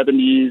to the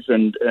 70s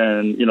and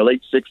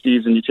late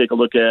 60s, and you take a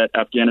look at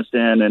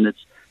Afghanistan and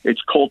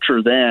its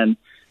culture then,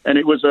 and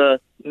it was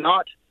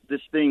not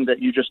this thing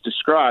that you just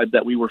described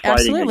that we were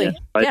fighting against.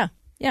 Right?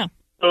 Yeah.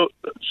 So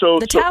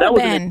the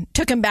Taliban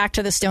took him back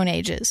to the Stone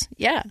Ages.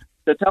 Yeah.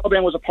 The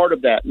Taliban was a part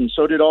of that, and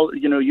so did all.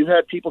 You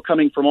had people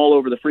coming from all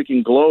over the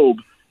freaking globe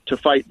to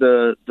fight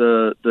the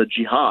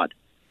jihad.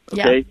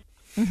 Okay,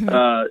 yeah. Mm-hmm.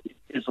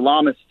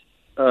 Islamist,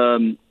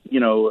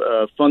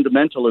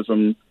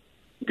 fundamentalism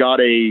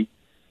got a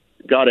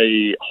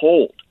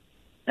hold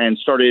and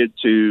started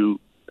to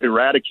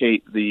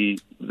eradicate the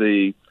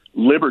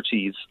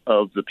liberties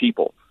of the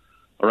people.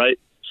 All right,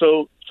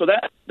 so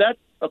that's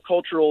a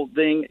cultural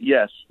thing.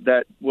 Yes,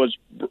 that was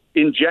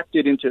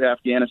injected into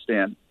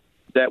Afghanistan,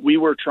 that we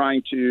were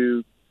trying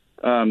to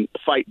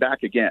fight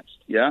back against,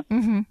 yeah?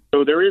 Mm-hmm.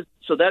 So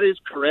that is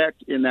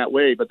correct in that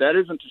way, but that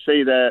isn't to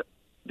say that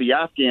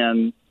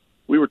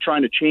we were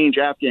trying to change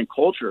Afghan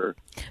culture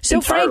So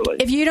entirely.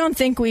 Frank, if you don't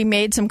think we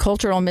made some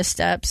cultural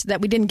missteps,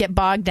 that we didn't get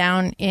bogged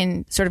down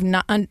in sort of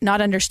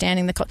not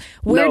understanding the culture,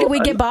 where did we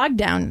get bogged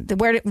down?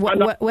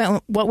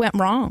 What went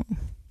wrong?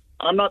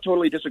 I'm not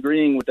totally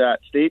disagreeing with that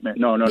statement.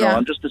 No.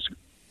 I'm just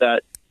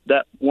that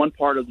one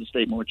part of the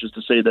statement, which is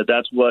to say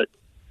that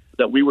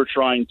we were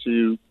trying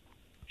to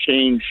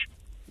change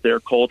their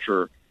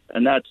culture,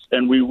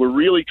 and we were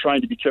really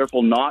trying to be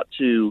careful not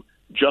to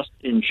just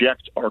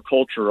inject our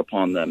culture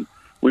upon them.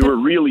 We were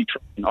really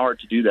trying hard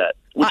to do that,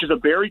 which is a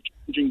very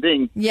challenging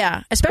thing.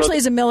 Yeah, especially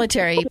as a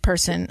military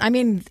person. I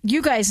mean,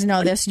 you guys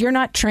know this. You're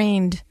not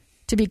trained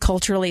to be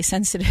culturally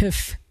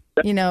sensitive.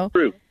 That's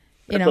true.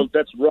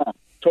 That's wrong.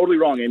 Totally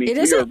wrong, Amy. It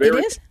is. It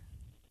is.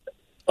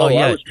 Oh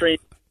yeah. I was trained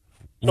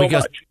so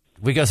much.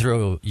 We go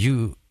through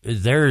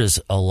there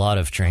is a lot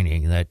of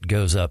training that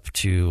goes up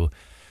to,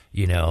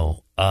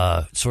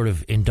 sort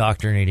of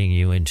indoctrinating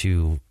you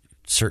into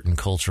certain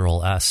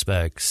cultural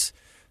aspects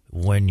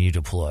when you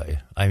deploy.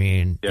 I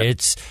mean,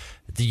 It's,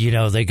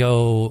 they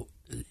go,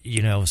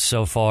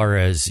 so far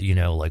as,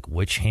 like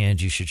which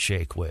hand you should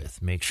shake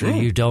with. Make sure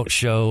you don't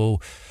show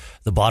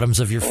the bottoms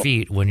of your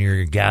feet when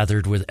you're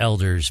gathered with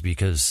elders,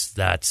 because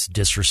that's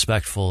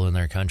disrespectful in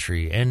their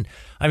country. And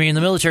I mean,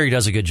 the military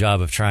does a good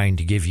job of trying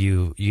to give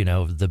you,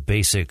 the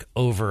basic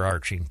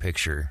overarching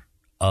picture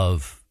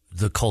of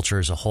the culture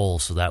as a whole.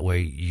 So that way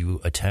you're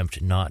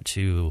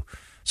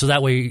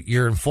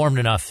informed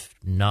enough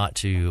not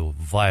to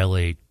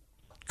violate,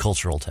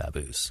 cultural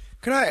taboos.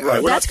 Can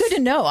I? That's good to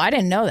know. I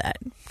didn't know that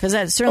because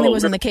that certainly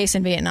wasn't the case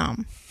in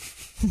Vietnam.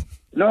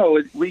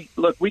 No, we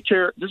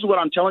care. This is what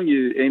I'm telling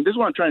you, and this is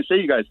what I'm trying to say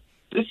to you guys.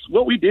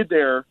 What we did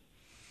there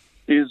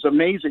is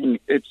amazing.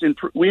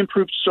 We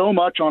improved so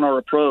much on our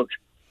approach.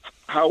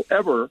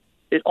 However,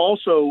 it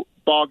also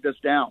bogged us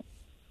down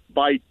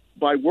by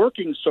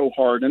working so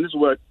hard. And this is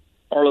what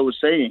Arlo was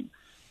saying.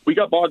 We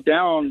got bogged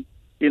down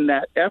in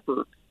that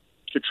effort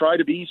to try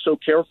to be so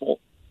careful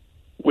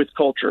with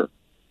culture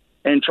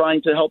and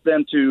trying to help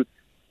them to,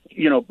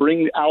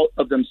 bring out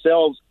of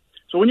themselves.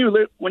 So when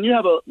you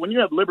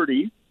have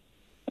liberty,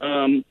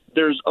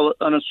 there's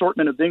an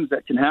assortment of things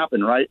that can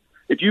happen, right?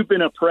 If you've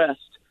been oppressed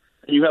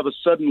and you have a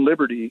sudden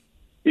liberty,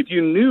 if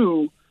you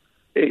knew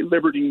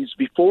liberties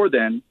before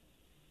then,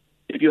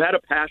 if you had a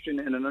passion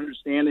and an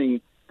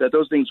understanding that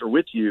those things are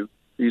with you,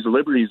 these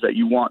liberties that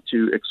you want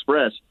to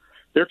express,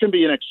 there can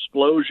be an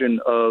explosion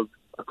of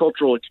a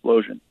cultural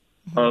explosion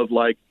of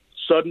like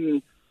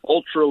sudden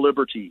ultra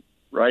liberty,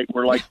 right?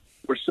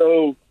 We're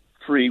so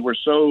free.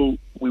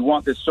 We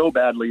want this so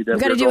badly that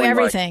we've got to do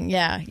everything.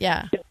 Like,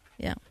 yeah.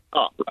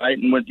 Up, right?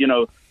 And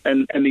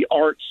and the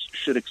arts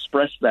should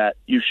express that.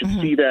 You should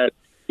see that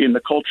in the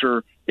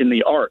culture, in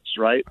the arts,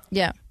 right?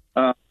 Yeah.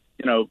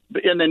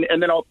 And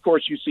then of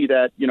course you see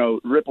that,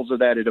 ripples of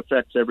that, it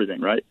affects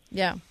everything, right?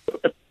 Yeah.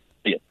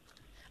 Yeah.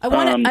 I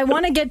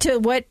want to get to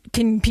what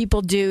can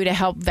people do to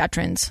help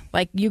veterans.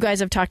 Like you guys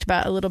have talked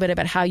about a little bit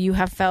about how you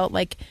have felt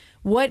like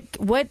what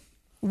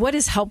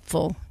is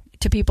helpful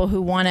to people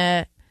who want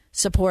to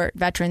support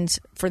veterans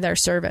for their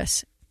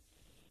service.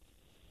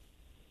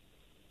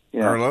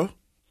 Yeah. Arlo?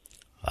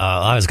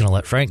 I was going to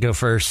let Frank go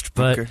first,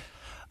 but okay.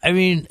 I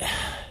mean,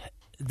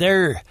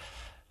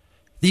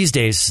 these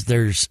days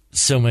there's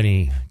so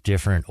many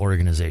different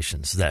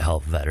organizations that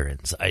help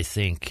veterans. I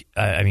think,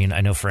 I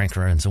know Frank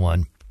runs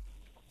one.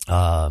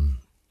 I'm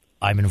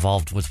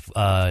involved with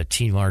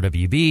Team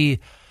RWB,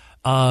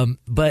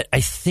 but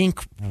I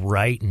think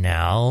right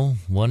now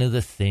one of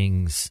the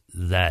things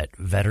that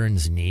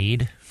veterans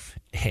need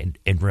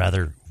and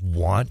rather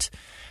want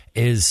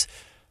is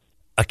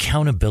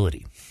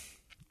accountability.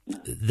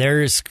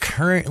 There is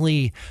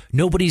currently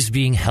nobody's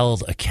being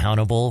held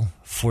accountable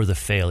for the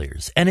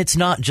failures. And it's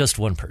not just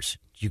one person.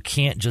 You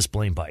can't just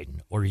blame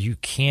Biden or you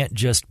can't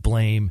just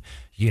blame,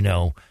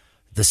 the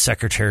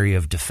Secretary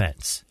of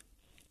Defense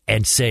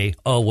and say,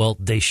 oh, well,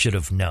 they should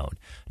have known.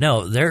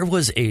 No, there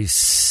was a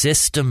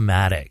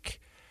systematic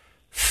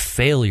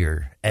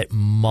failure at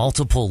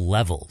multiple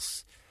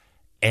levels.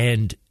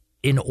 And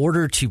in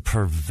order to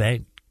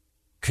prevent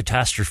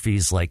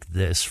catastrophes like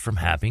this from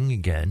happening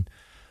again,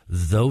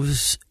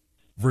 those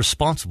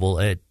responsible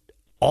at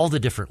all the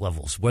different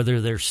levels, whether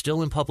they're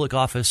still in public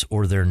office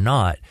or they're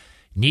not,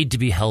 need to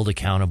be held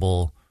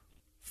accountable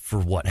for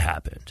what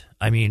happened.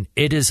 I mean,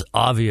 it is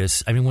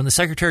obvious. I mean, when the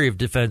Secretary of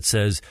Defense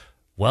says,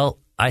 well,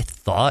 I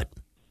thought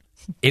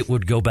it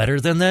would go better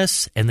than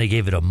this, and they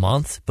gave it a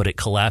month, but it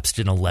collapsed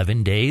in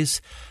 11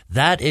 days,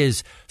 that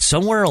is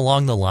somewhere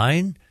along the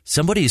line,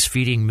 somebody's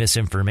feeding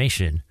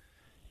misinformation,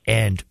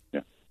 and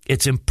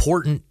it's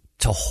important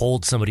to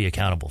hold somebody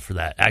accountable for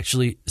that.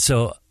 Actually,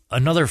 so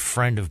another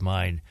friend of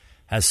mine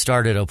has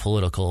started a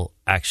political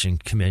action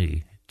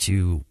committee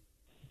to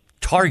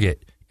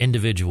target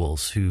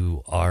individuals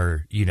who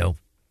are,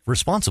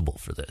 responsible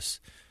for this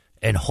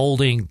and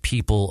holding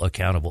people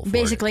accountable for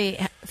basically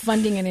it.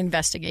 Funding an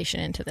investigation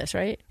into this,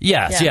 right?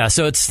 Yes, yeah.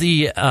 So it's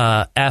the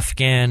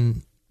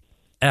Afghanistan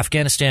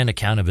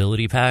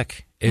Accountability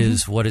PAC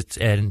is what it's,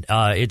 and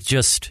it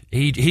just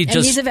and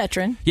he's a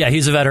veteran. Yeah,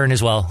 he's a veteran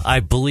as well.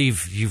 I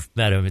believe you've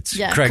met him. It's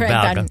Craig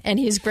Bowden, and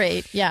he's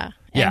great. Yeah.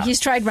 And he's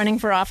tried running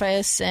for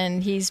office,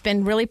 and he's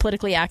been really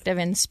politically active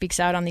and speaks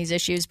out on these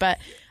issues. But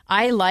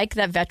I like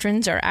that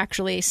veterans are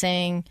actually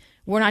saying,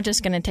 we're not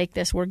just going to take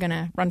this, we're going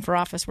to run for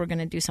office, we're going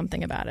to do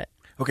something about it.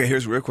 Okay,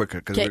 here's real quick,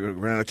 because we're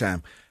running out of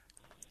time.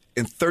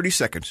 In 30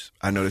 seconds,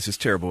 I know this is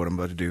terrible what I'm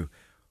about to do.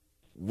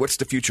 What's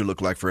the future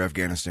look like for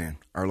Afghanistan,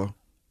 Arlo?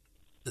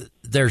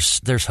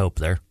 There's hope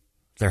there.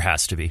 There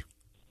has to be.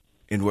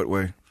 In what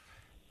way?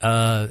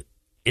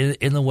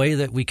 In the way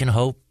that we can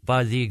hope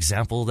by the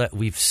example that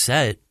we've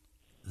set,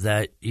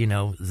 that,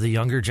 the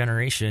younger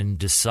generation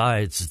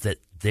decides that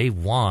they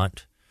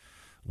want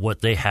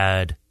what they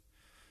had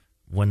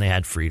when they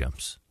had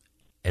freedoms.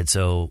 And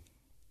so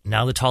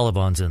now the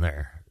Taliban's in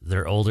there.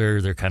 They're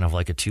older. They're kind of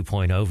like a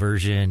 2.0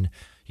 version.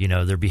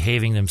 They're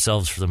behaving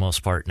themselves for the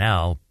most part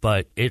now.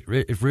 But it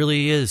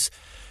really is,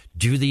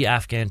 do the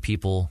Afghan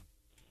people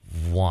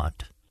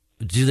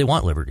do they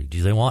want liberty?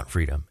 Do they want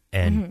freedom?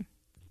 And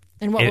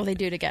and what will they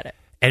do to get it?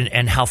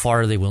 And how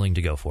far are they willing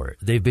to go for it?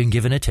 They've been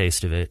given a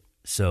taste of it.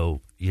 So,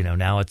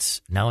 now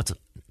it's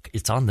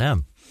on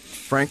them.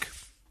 Frank?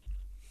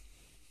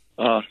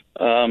 So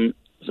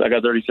I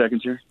got 30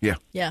 seconds here.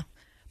 Yeah.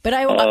 But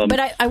I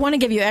want to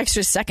give you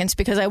extra seconds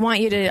because I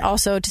want you to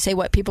also to say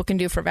what people can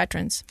do for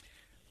veterans.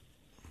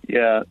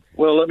 Yeah.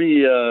 Well, let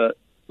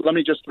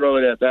me just throw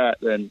it at that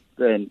then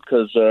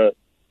because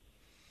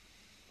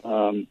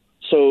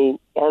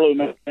So Arlo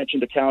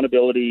mentioned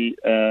accountability,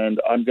 and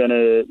I'm going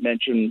to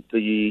mention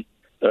the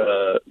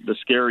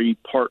scary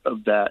part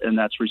of that, and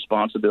that's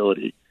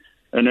responsibility.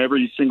 And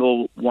every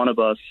single one of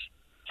us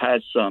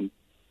has some,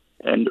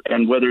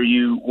 and whether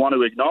you want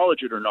to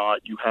acknowledge it or not,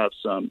 you have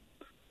some.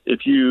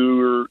 If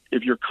your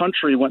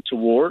country went to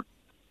war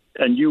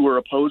and you were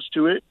opposed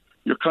to it,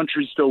 your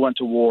country still went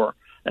to war.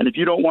 And if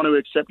you don't want to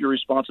accept your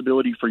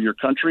responsibility for your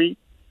country,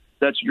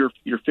 that's you're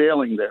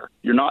failing there.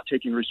 You're not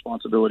taking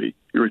responsibility.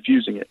 You're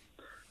refusing it.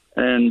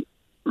 And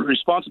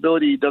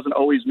responsibility doesn't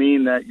always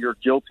mean that you're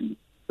guilty.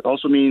 It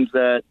also means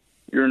that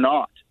you're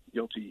not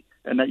guilty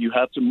and that you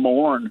have to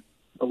mourn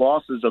the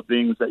losses of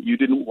things that you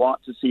didn't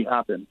want to see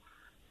happen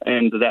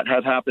and that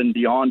have happened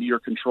beyond your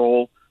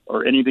control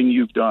or anything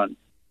you've done.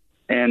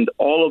 And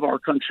all of our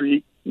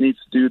country needs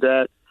to do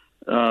that.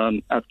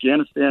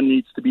 Afghanistan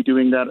needs to be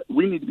doing that.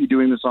 We need to be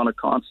doing this on a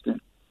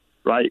constant,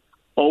 right?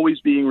 Always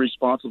being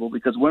responsible,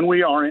 because when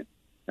we aren't,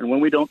 and when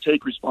we don't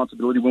take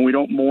responsibility, when we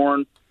don't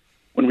mourn,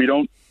 when we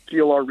don't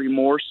feel our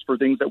remorse for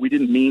things that we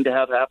didn't mean to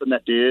have happen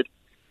that did,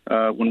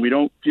 when we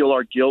don't feel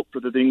our guilt for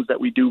the things that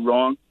we do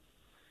wrong,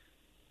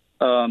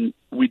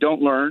 we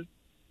don't learn,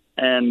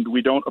 and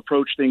we don't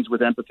approach things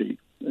with empathy.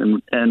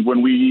 And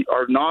when we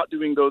are not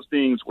doing those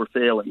things, we're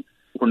failing.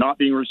 We're not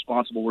being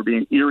responsible. We're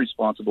being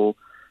irresponsible.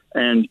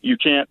 And you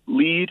can't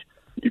lead.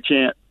 You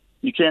can't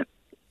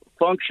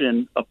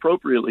function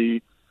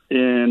appropriately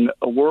in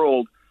a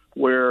world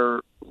where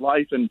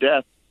life and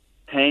death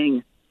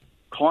hang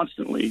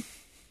constantly,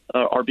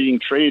 are being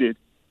traded.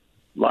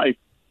 Life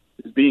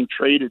is being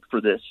traded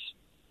for this,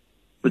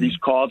 for these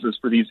causes,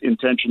 for these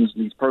intentions,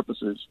 and these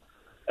purposes.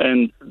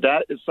 And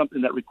that is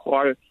something that we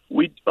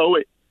owe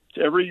it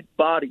to every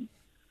body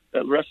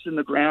that rests in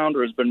the ground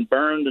or has been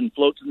burned and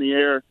floats in the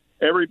air.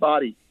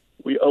 Everybody,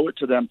 we owe it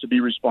to them to be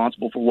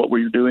responsible for what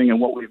we're doing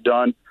and what we've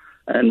done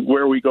and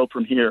where we go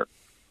from here.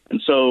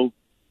 And so,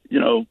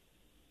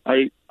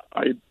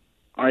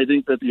 I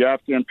think that the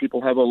Afghan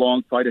people have a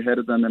long fight ahead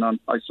of them, and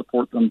I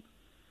support them,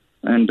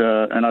 and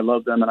I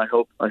love them, and I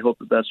hope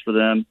the best for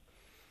them,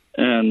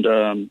 and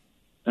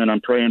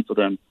I'm praying for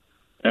them,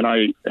 and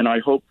I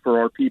hope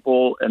for our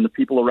people and the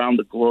people around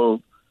the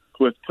globe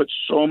who have put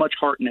so much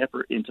heart and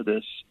effort into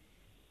this.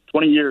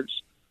 20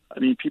 years. I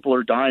mean, people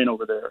are dying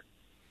over there.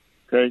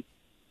 Okay,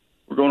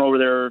 we're going over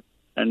there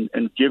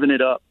and giving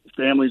it up.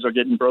 Families are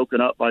getting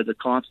broken up by the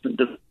constant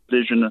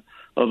division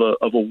of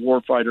a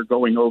war fighter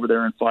going over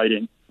there and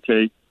fighting.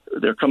 Okay,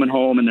 they're coming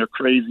home and they're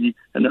crazy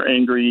and they're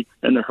angry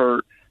and they're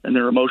hurt and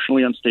they're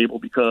emotionally unstable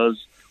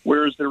because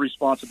where's their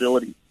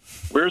responsibility?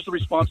 Where's the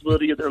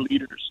responsibility of their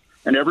leaders?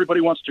 And everybody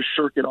wants to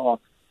shirk it off,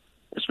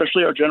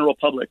 especially our general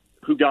public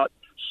who got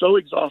so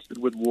exhausted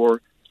with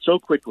war so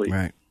quickly.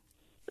 Right.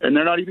 And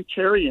they're not even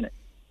carrying it.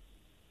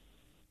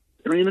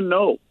 They don't even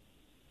know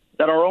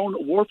that our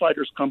own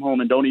warfighters come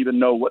home and don't even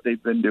know what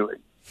they've been doing.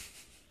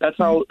 That's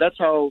how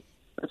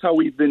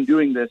we've been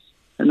doing this.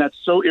 And that's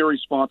so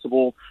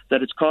irresponsible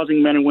that it's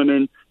causing men and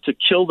women to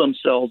kill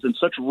themselves in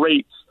such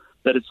rates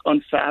that it's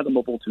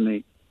unfathomable to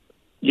me.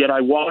 Yet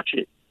I watch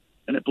it,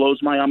 and it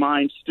blows my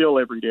mind still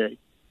every day.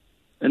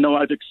 And though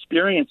I've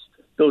experienced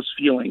those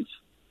feelings,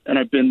 and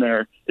I've been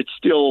there, it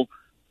still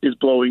is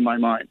blowing my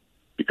mind.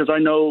 Because I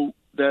know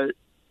that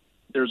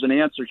there's an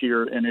answer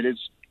here, and it is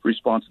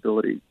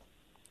responsibility.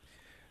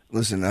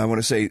 Listen, I want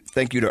to say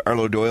thank you to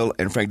Arlo Doyle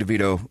and Frank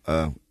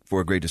DeVito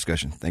for a great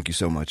discussion. Thank you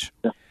so much.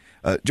 Yeah.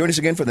 Join us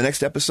again for the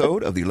next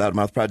episode of the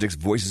Loudmouth Project's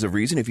Voices of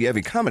Reason. If you have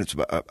any comments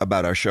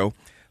about our show,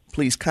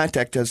 please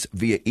contact us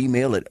via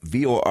email at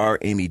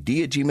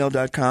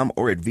voramyd@gmail.com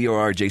or at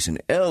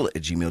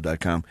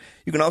vorjasonl@gmail.com.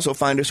 You can also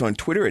find us on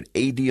Twitter at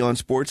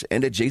ADOnSports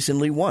and at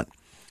JasonLee1.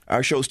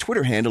 Our show's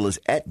Twitter handle is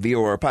at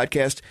VOR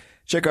Podcast.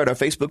 Check out our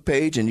Facebook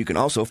page, and you can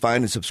also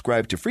find and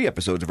subscribe to free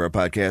episodes of our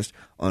podcast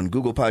on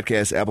Google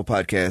Podcasts, Apple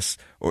Podcasts,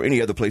 or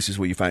any other places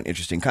where you find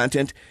interesting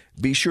content.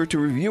 Be sure to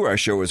review our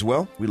show as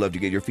well. We love to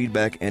get your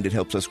feedback, and it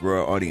helps us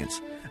grow our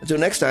audience. Until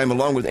next time,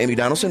 along with Amy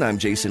Donaldson, I'm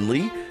Jason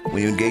Lee.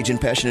 When you engage in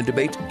passionate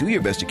debate, do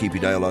your best to keep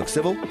your dialogue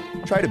civil.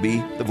 Try to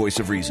be the voice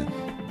of reason.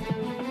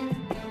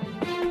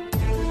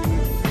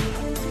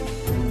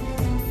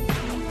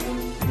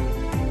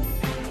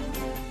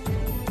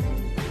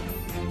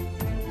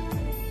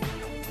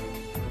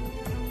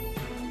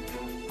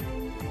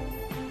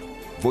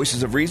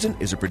 Voices of Reason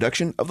is a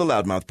production of the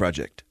Loudmouth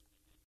Project.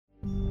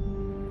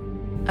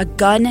 A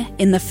gun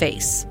in the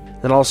face.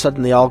 Then all of a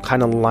sudden, they all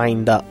kind of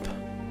lined up.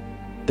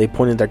 They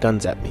pointed their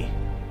guns at me.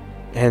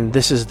 And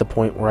this is the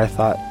point where I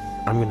thought,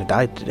 I'm going to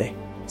die today.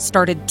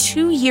 Started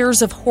 2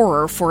 years of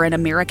horror for an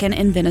American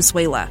in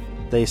Venezuela.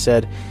 They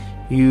said,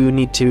 you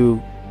need to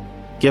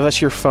give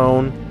us your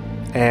phone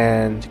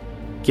and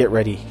get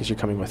ready because you're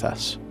coming with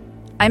us.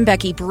 I'm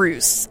Becky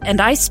Bruce, and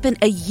I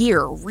spent a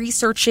year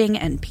researching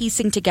and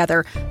piecing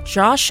together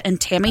Josh and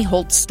Tammy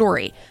Holt's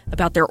story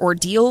about their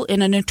ordeal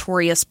in a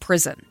notorious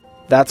prison.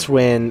 That's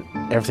when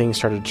everything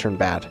started to turn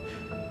bad.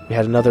 We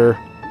had another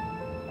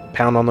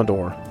pound on the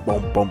door.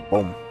 Boom, boom,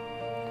 boom.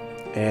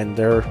 And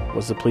there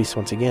was the police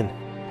once again.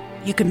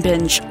 You can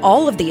binge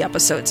all of the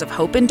episodes of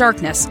Hope in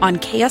Darkness on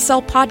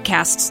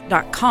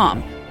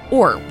KSLPodcasts.com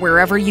or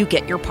wherever you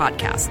get your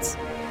podcasts.